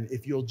there. And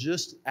if you'll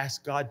just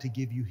ask God to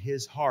give you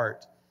his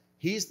heart,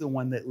 he's the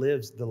one that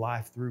lives the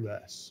life through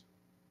us.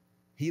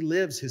 He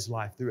lives his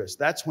life through us.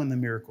 That's when the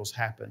miracles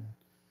happen.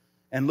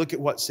 And look at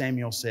what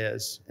Samuel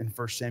says in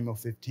 1 Samuel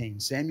 15.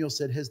 Samuel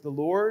said, has the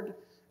Lord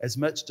as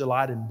much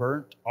delight in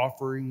burnt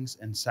offerings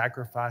and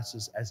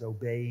sacrifices as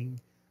obeying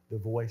the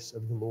voice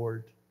of the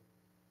Lord?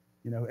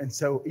 And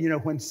so,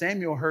 when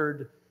Samuel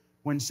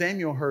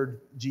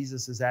heard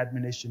Jesus'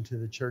 admonition to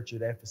the church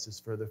at Ephesus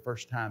for the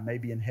first time,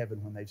 maybe in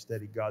heaven when they've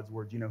studied God's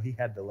word, he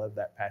had to love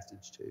that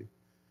passage too.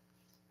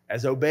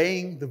 As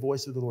obeying the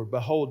voice of the Lord,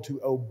 behold, to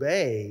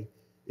obey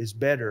is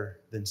better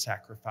than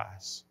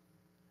sacrifice.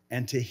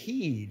 And to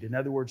heed, in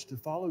other words, to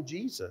follow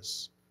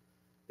Jesus,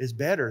 is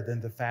better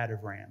than the fat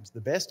of rams.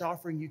 The best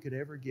offering you could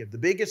ever give, the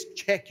biggest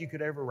check you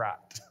could ever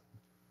write.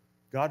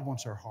 God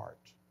wants our heart.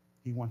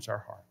 He wants our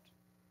heart.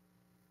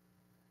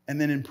 And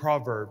then in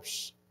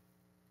Proverbs,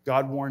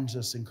 God warns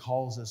us and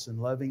calls us and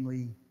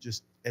lovingly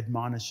just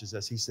admonishes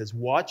us. He says,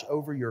 watch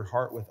over your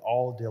heart with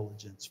all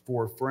diligence,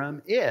 for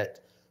from it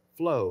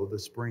flow the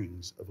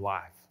springs of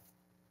life.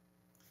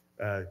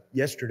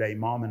 Yesterday,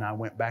 Mom and I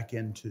went back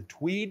into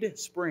Tweed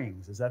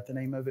Springs. Is that the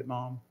name of it,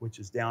 Mom? Which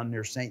is down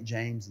near St.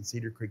 James and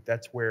Cedar Creek.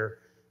 That's where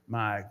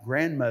my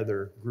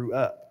grandmother grew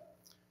up.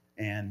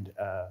 And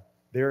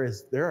there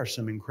are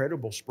some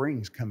incredible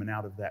springs coming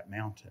out of that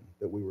mountain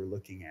that we were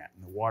looking at,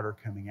 and the water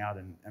coming out.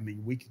 And I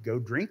mean, we could go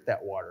drink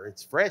that water.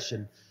 It's fresh.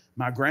 And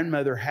my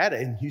grandmother had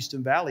it in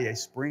Houston Valley, a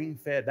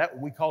spring-fed,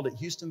 we called it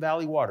Houston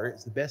Valley water.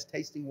 It's the best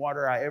tasting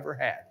water I ever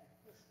had.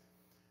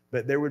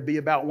 But there would be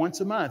about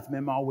once a month,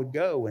 Mama would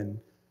go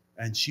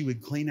and she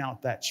would clean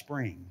out that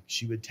spring.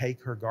 She would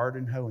take her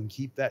garden hoe and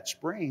keep that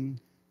spring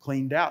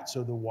cleaned out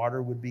so the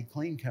water would be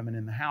clean coming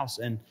in the house.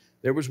 And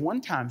there was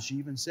one time she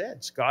even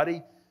said,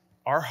 Scotty,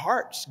 our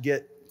hearts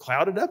get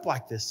clouded up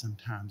like this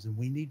sometimes, and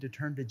we need to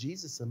turn to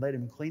Jesus and let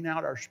him clean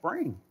out our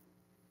spring.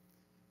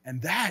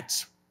 And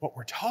that's what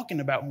we're talking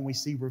about when we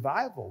see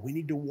revival. We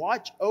need to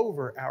watch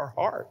over our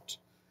heart.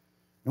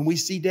 And we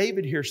see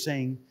David here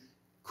saying,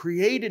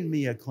 create in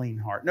me a clean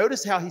heart.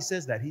 Notice how he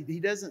says that. He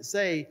doesn't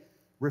say,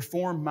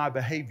 reform my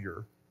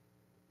behavior.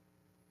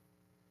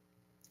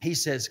 He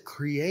says,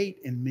 create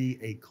in me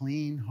a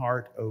clean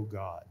heart, O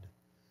God,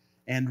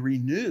 and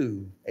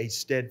renew a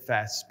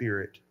steadfast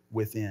spirit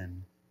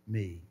within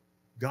me.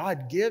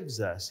 God gives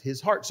us his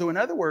heart. So in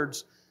other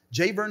words,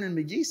 J. Vernon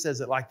McGee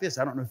says it like this.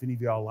 I don't know if any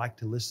of y'all like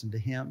to listen to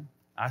him.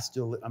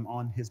 I'm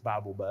on his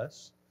Bible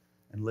bus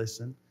and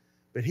listen.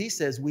 But he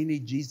says we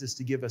need Jesus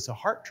to give us a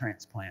heart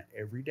transplant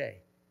every day.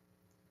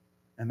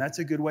 And that's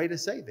a good way to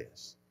say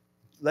this.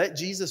 Let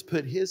Jesus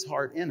put his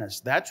heart in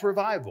us. That's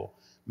revival.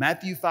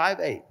 Matthew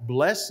 5:8.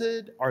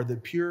 Blessed are the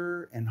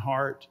pure in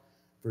heart,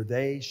 for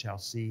they shall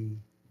see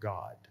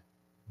God.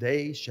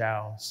 They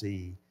shall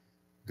see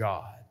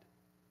God.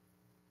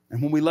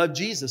 And when we love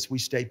Jesus, we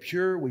stay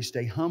pure, we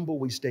stay humble,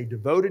 we stay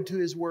devoted to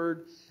his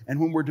word. And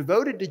when we're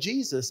devoted to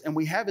Jesus and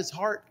we have his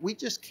heart, we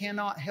just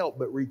cannot help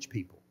but reach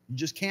people. You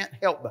just can't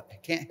help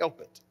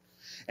it.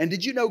 And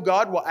did you know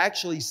God will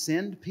actually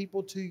send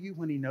people to you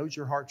when he knows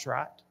your heart's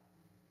right?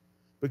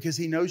 Because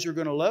he knows you're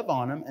going to love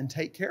on them and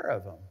take care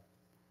of them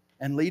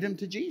and lead them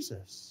to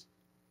Jesus.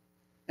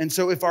 And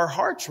so if our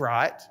heart's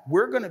right,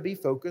 we're going to be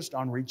focused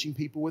on reaching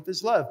people with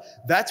his love.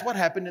 That's what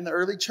happened in the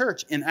early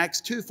church. In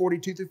Acts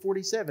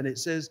 2:42-47, it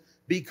says,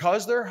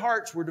 because their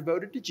hearts were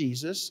devoted to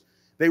Jesus,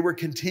 they were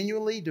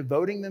continually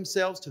devoting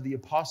themselves to the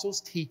apostles'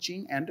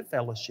 teaching and to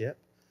fellowship,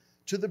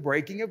 to the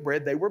breaking of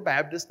bread. They were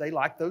Baptists. They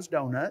liked those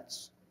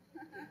donuts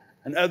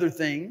and other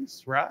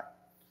things, right?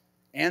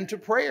 And to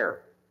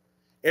prayer.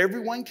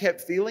 Everyone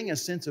kept feeling a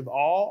sense of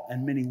awe,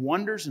 and many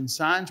wonders and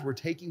signs were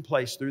taking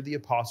place through the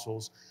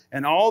apostles.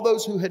 And all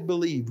those who had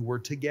believed were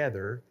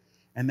together,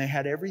 and they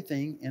had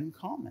everything in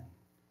common.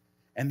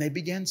 And they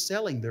began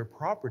selling their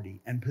property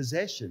and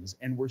possessions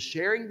and were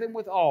sharing them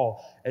with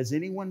all as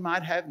anyone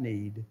might have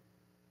need.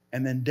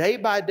 And then day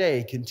by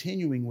day,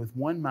 continuing with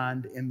one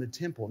mind in the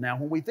temple. Now,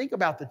 when we think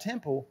about the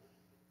temple,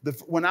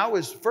 when I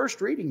was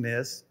first reading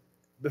this,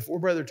 before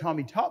Brother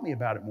Tommy taught me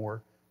about it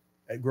more,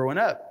 growing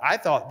up, I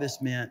thought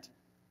this meant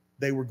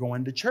they were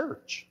going to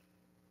church.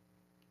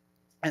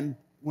 And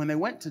when they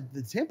went to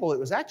the temple, it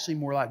was actually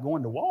more like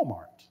going to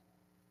Walmart.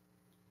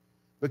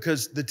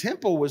 because the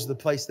temple was the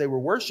place they were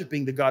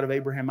worshiping the God of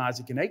Abraham,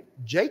 Isaac, and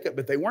Jacob,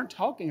 but they weren't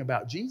talking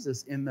about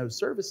Jesus in those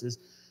services.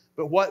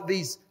 But what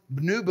these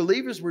new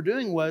believers were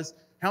doing was,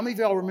 how many of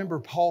y'all remember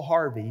Paul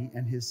Harvey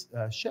and his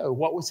show?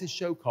 What was his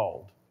show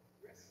called?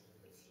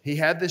 He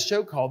had this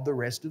show called The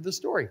Rest of the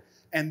Story.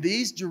 And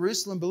these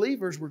Jerusalem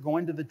believers were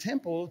going to the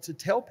temple to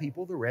tell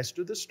people the rest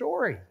of the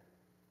story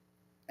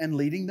and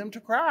leading them to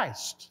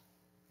Christ.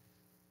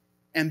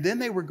 And then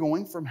they were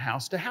going from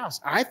house to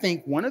house. I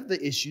think one of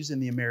the issues in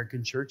the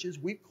American church is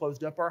we've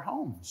closed up our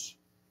homes.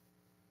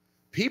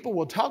 People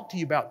will talk to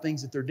you about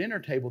things at their dinner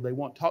table they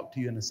won't talk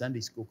to you in a Sunday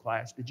school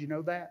class. Did you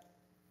know that?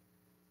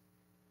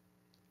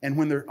 And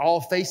when they're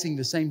all facing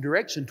the same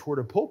direction toward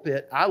a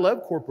pulpit, I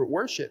love corporate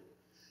worship,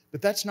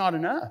 but that's not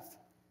enough.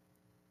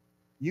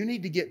 You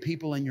need to get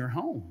people in your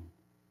home.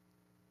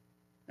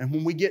 And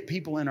when we get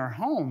people in our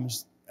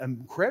homes,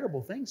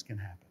 incredible things can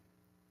happen.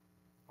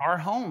 Our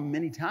home,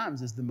 many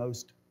times, is the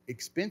most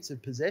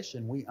expensive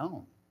possession we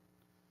own.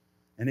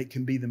 And it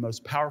can be the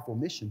most powerful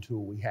mission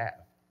tool we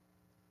have.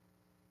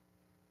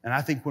 And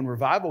I think when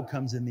revival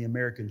comes in the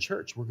American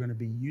church, we're going to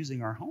be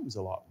using our homes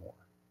a lot more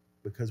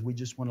because we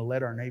just want to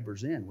let our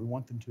neighbors in. We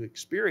want them to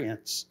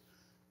experience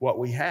what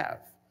we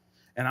have.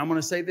 And I'm going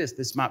to say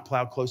this might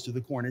plow close to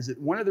the corn. Is it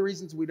one of the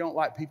reasons we don't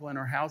like people in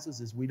our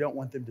houses is we don't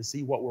want them to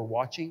see what we're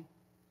watching?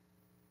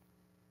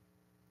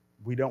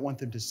 We don't want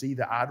them to see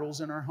the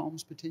idols in our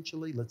homes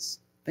potentially. Let's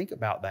think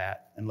about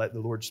that and let the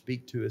Lord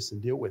speak to us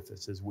and deal with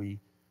us as we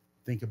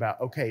think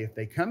about, okay, if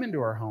they come into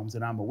our homes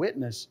and I'm a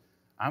witness,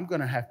 I'm going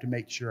to have to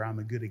make sure I'm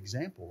a good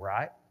example,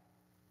 right?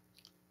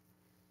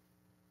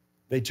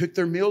 They took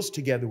their meals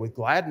together with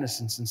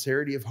gladness and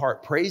sincerity of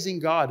heart, praising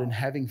God and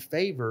having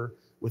favor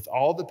with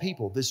all the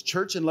people. This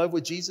church in love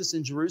with Jesus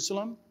in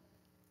Jerusalem,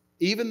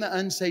 even the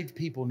unsaved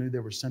people knew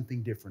there was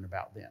something different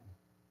about them.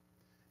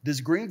 Does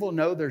Greenville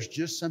know there's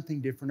just something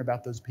different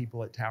about those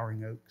people at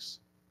Towering Oaks?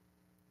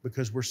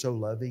 Because we're so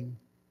loving?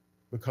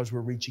 Because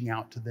we're reaching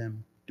out to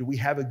them? Do we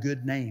have a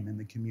good name in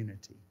the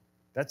community?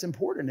 That's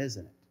important,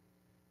 isn't it?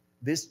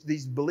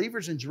 These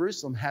believers in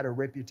Jerusalem had a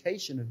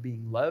reputation of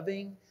being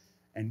loving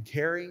and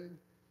caring.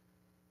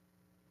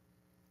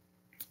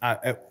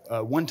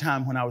 One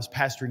time when I was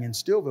pastoring in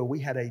Stillville, we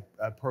had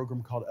a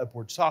program called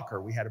Upward Soccer.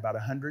 We had about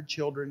 100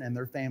 children and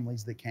their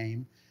families that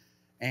came.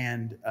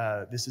 And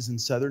this is in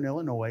Southern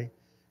Illinois.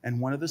 And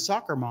one of the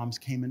soccer moms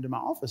came into my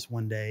office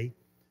one day,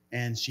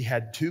 and she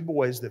had two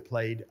boys that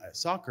played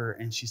soccer.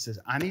 And she says,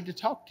 I need to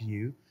talk to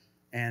you.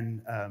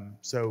 And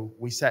so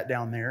we sat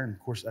down there. And of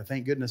course, I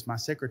thank goodness my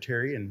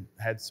secretary and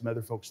had some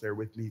other folks there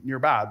with me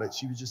nearby. But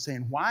she was just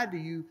saying, why do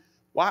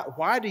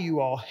you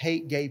all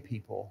hate gay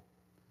people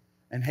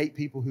and hate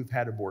people who've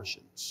had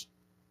abortions?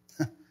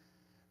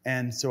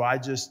 And so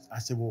I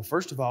said, well,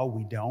 first of all,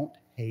 we don't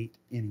hate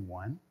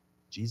anyone.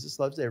 Jesus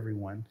loves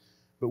everyone.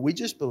 But we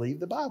just believe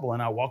the Bible.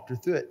 And I walked her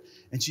through it.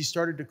 And she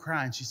started to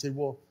cry. And she said,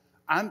 well,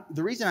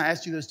 the reason I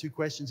asked you those two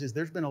questions is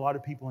there's been a lot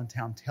of people in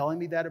town telling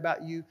me that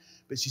about you.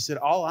 But she said,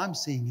 all I'm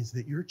seeing is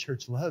that your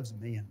church loves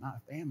me and my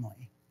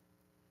family.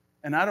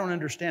 And I don't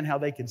understand how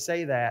they can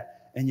say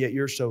that, and yet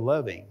you're so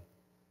loving.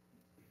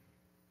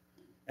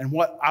 And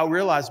what I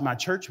realized my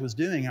church was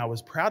doing, I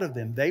was proud of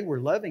them. They were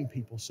loving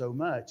people so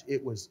much.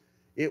 It was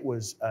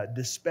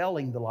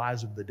dispelling the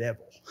lies of the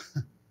devil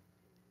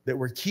that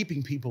were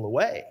keeping people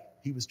away.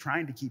 He was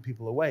trying to keep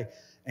people away.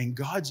 And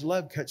God's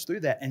love cuts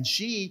through that. And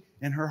she,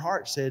 in her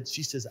heart,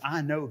 she says,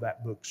 I know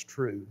that book's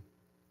true.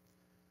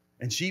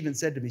 And she even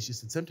said to me, she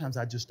said, sometimes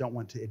I just don't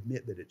want to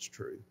admit that it's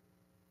true.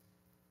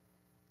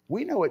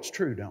 We know it's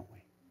true, don't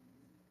we?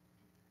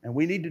 And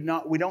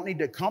we don't need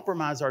to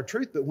compromise our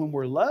truth. But when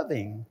we're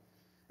loving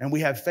and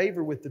we have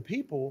favor with the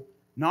people,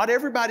 not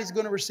everybody's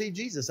going to receive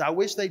Jesus. I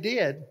wish they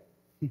did.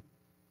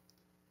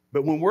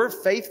 But when we're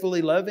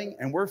faithfully loving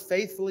and we're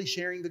faithfully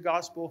sharing the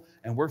gospel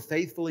and we're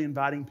faithfully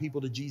inviting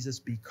people to Jesus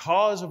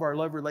because of our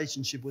love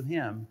relationship with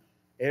Him,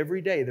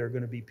 every day there are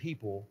going to be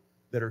people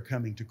that are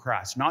coming to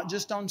Christ. Not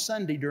just on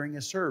Sunday during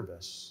a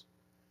service,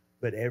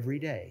 but every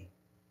day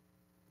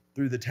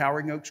through the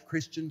Towering Oaks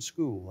Christian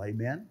School.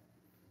 Amen?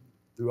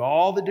 Through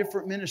all the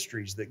different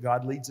ministries that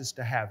God leads us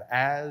to have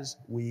as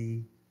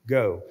we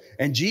go.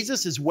 And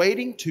Jesus is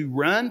waiting to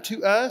run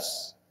to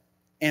us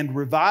and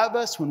revive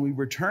us when we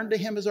return to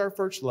Him as our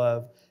first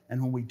love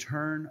and when we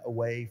turn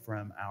away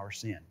from our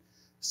sin.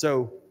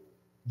 So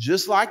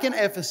just like in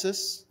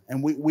Ephesus,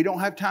 and we don't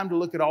have time to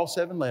look at all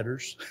 7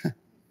 letters,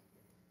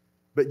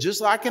 but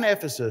just like in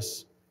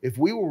Ephesus, if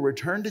we will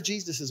return to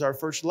Jesus as our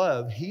first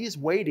love, He is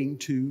waiting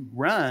to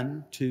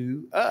run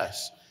to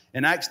us.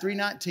 In Acts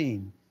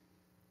 3:19,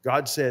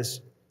 God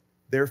says,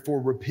 therefore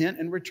repent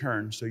and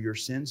return so your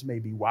sins may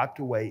be wiped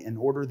away in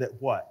order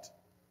that what?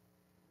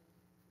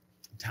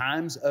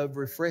 Times of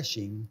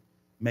refreshing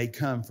may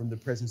come from the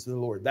presence of the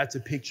Lord. That's a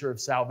picture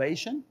of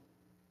salvation.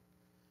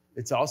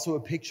 It's also a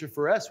picture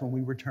for us when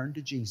we return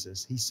to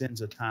Jesus. He sends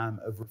a time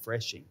of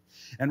refreshing.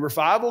 And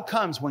revival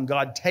comes when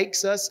God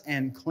takes us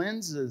and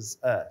cleanses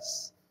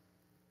us.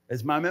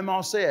 As my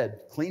mama said,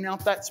 clean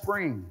out that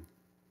spring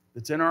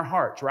that's in our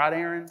hearts. Right,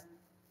 Aaron?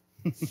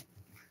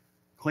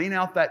 Clean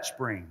out that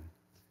spring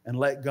and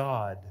let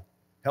God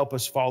help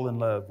us fall in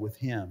love with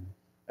Him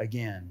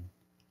again.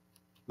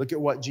 Look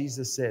at what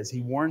Jesus says.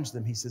 He warns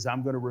them. He says,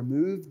 I'm going to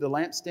remove the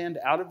lampstand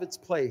out of its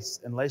place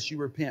unless you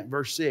repent.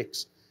 Verse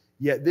 6,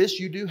 yet this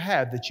you do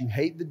have, that you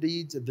hate the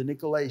deeds of the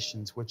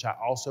Nicolaitans, which I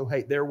also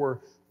hate. There was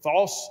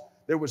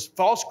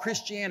false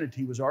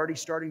Christianity was already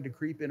starting to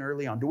creep in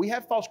early on. Do we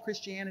have false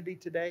Christianity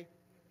today?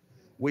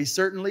 We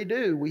certainly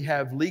do. We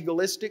have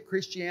legalistic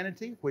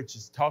Christianity, which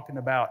is talking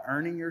about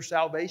earning your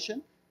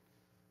salvation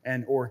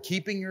or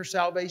keeping your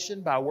salvation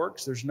by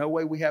works. There's no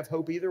way we have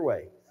hope either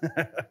way.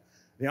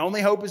 The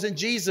only hope is in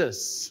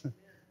Jesus,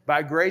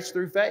 by grace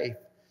through faith.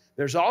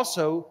 There's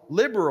also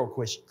liberal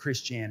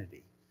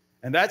Christianity.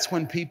 And that's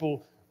when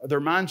people, their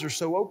minds are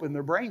so open,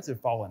 their brains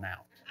have fallen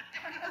out.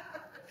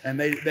 And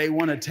they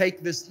want to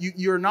take this.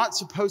 You're not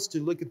supposed to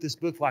look at this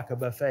book like a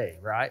buffet,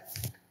 right?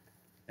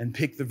 And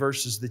pick the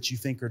verses that you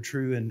think are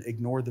true and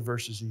ignore the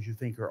verses that you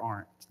think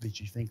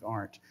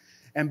aren't.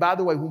 And by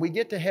the way, when we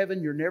get to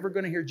heaven, you're never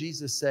going to hear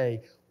Jesus say,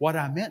 what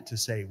I meant to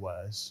say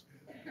was.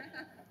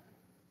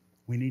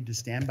 We need to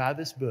stand by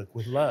this book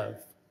with love,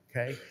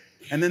 okay?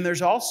 And then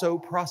there's also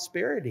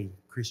prosperity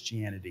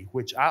Christianity,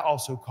 which I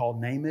also call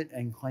name it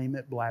and claim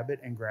it, blab it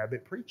and grab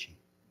it preaching.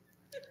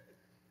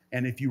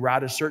 And if you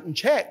write a certain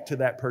check to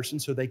that person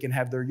so they can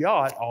have their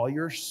yacht, all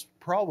your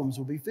problems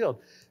will be filled.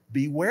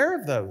 Beware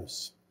of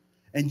those.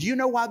 And do you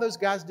know why those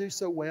guys do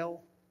so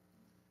well?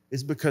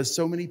 It's because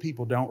so many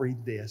people don't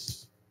read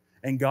this.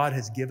 And God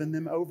has given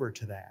them over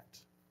to that.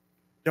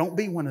 Don't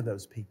be one of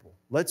those people.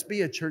 Let's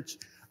be a church.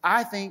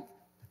 I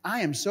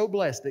am so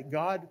blessed that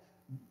God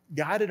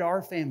guided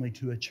our family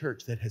to a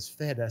church that has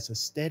fed us a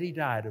steady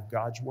diet of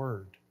God's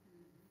Word.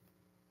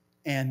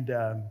 And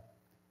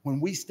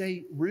when we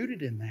stay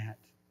rooted in that,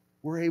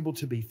 we're able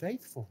to be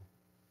faithful.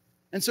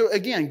 And so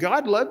again,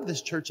 God loved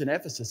this church in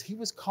Ephesus. He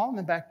was calling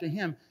them back to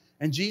Him.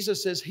 And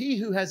Jesus says, he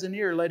who has an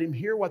ear, let him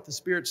hear what the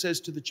Spirit says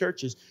to the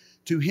churches.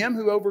 To him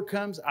who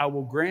overcomes, I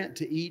will grant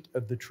to eat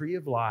of the tree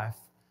of life,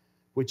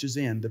 which is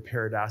in the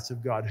paradise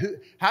of God.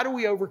 How do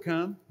we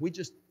overcome? We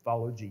just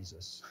follow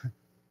Jesus.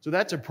 So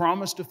that's a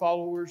promise to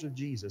followers of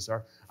Jesus.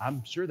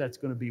 I'm sure that's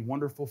going to be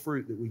wonderful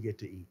fruit that we get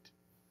to eat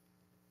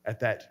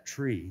at that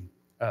tree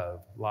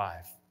of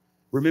life.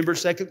 Remember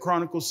 2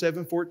 Chronicles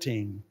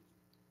 7:14.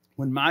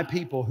 When my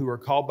people who are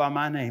called by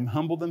my name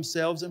humble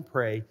themselves and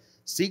pray,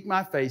 seek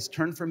my face,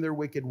 turn from their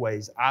wicked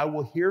ways, I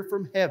will hear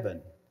from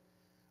heaven.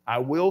 I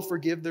will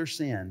forgive their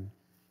sin,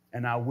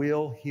 and I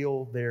will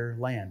heal their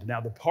land. Now,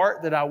 the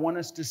part that I want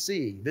us to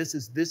see, this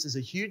is a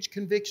huge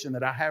conviction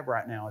that I have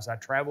right now as I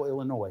travel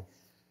Illinois.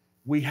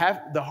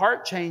 The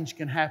heart change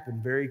can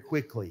happen very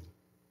quickly.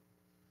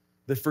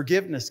 The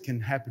forgiveness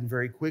can happen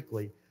very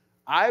quickly.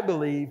 I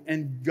believe,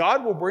 and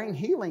God will bring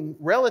healing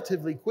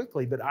relatively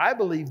quickly, but I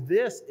believe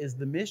this is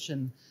the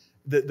mission,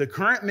 the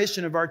current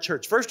mission of our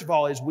church. First of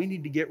all, is we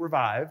need to get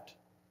revived.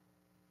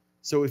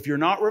 So if you're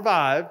not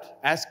revived,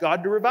 ask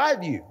God to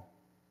revive you.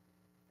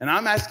 And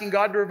I'm asking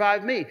God to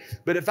revive me.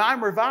 But if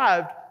I'm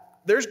revived,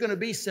 there's going to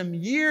be some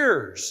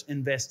years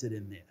invested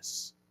in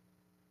this.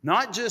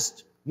 Not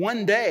just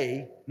one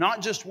day,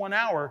 not just 1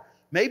 hour.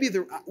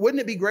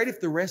 Wouldn't it be great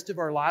if the rest of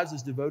our lives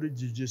is devoted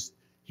to just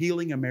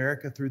healing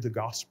America through the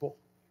gospel?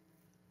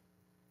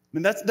 I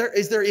mean,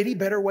 is there any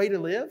better way to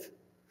live?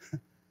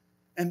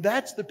 And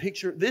that's the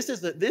picture. This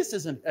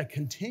isn't a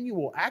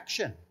continual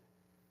action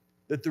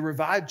that the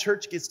revived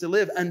church gets to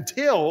live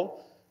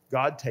until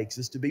God takes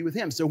us to be with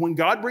Him. So when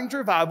God brings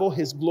revival,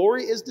 His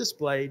glory is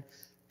displayed.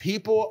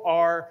 People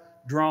are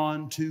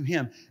drawn to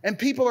Him. And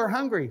people are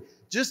hungry.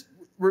 Just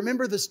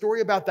remember the story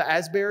about the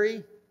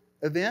Asbury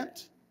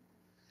event?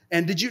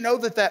 And did you know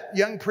that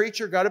young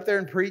preacher got up there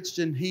and preached,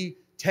 and I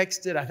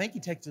think he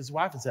texted his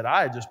wife and said,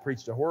 I had just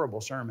preached a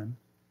horrible sermon.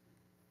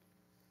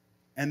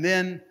 And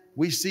then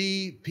we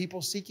see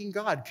people seeking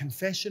God,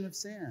 confession of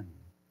sin.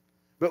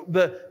 But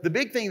the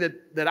big thing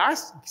that I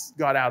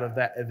got out of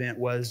that event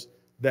was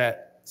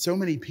that so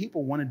many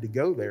people wanted to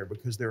go there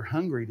because they're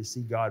hungry to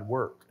see God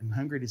work and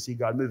hungry to see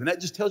God move. And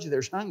that just tells you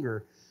there's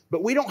hunger.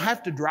 But we don't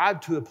have to drive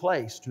to a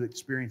place to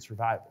experience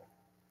revival.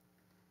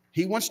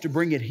 He wants to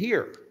bring it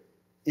here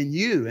in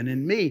you and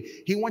in me.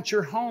 He wants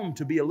your home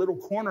to be a little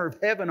corner of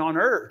heaven on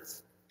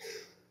earth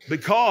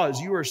because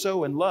you are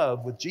so in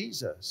love with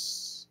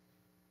Jesus.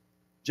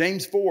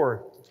 James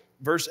 4,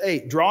 verse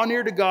 8, draw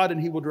near to God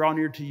and He will draw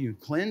near to you.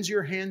 Cleanse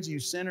your hands, you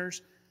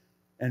sinners,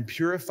 and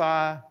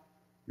purify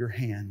your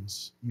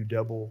hands,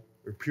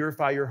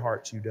 purify your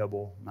hearts, you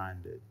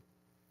double-minded.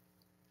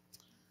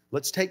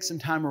 Let's take some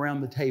time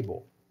around the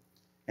table.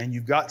 And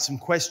you've got some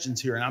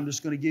questions here, and I'm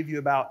just going to give you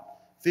about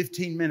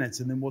 15 minutes,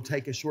 and then we'll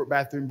take a short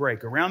bathroom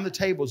break. Around the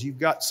tables, you've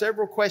got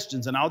several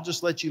questions, and I'll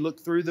just let you look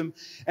through them.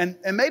 And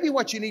maybe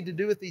what you need to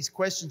do with these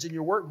questions in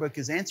your workbook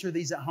is answer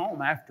these at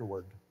home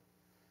afterward.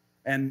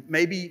 And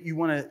maybe you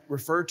want to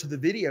refer to the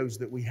videos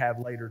that we have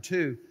later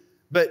too.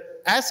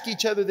 But ask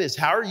each other this: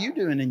 how are you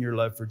doing in your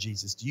love for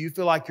Jesus? Do you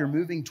feel like you're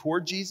moving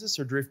toward Jesus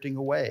or drifting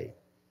away?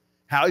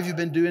 How have you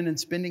been doing in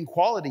spending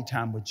quality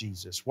time with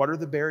Jesus? What are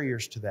the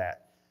barriers to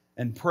that?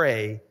 And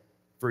pray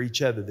for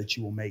each other, that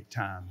you will make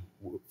time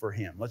for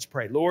Him. Let's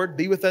pray. Lord,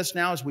 be with us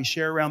now as we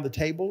share around the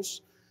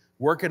tables.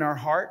 Work in our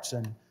hearts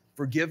and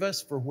forgive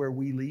us for where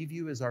we leave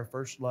you as our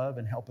first love,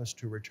 and help us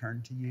to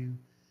return to you.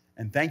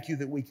 And thank you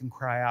that we can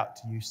cry out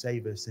to you,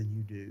 save us, and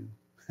you do.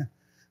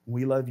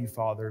 We love you,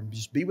 Father.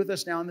 Just be with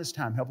us now in this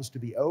time. Help us to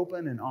be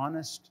open and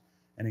honest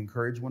and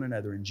encourage one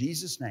another. In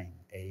Jesus' name,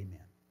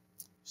 amen.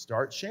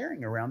 Start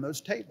sharing around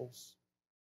those tables.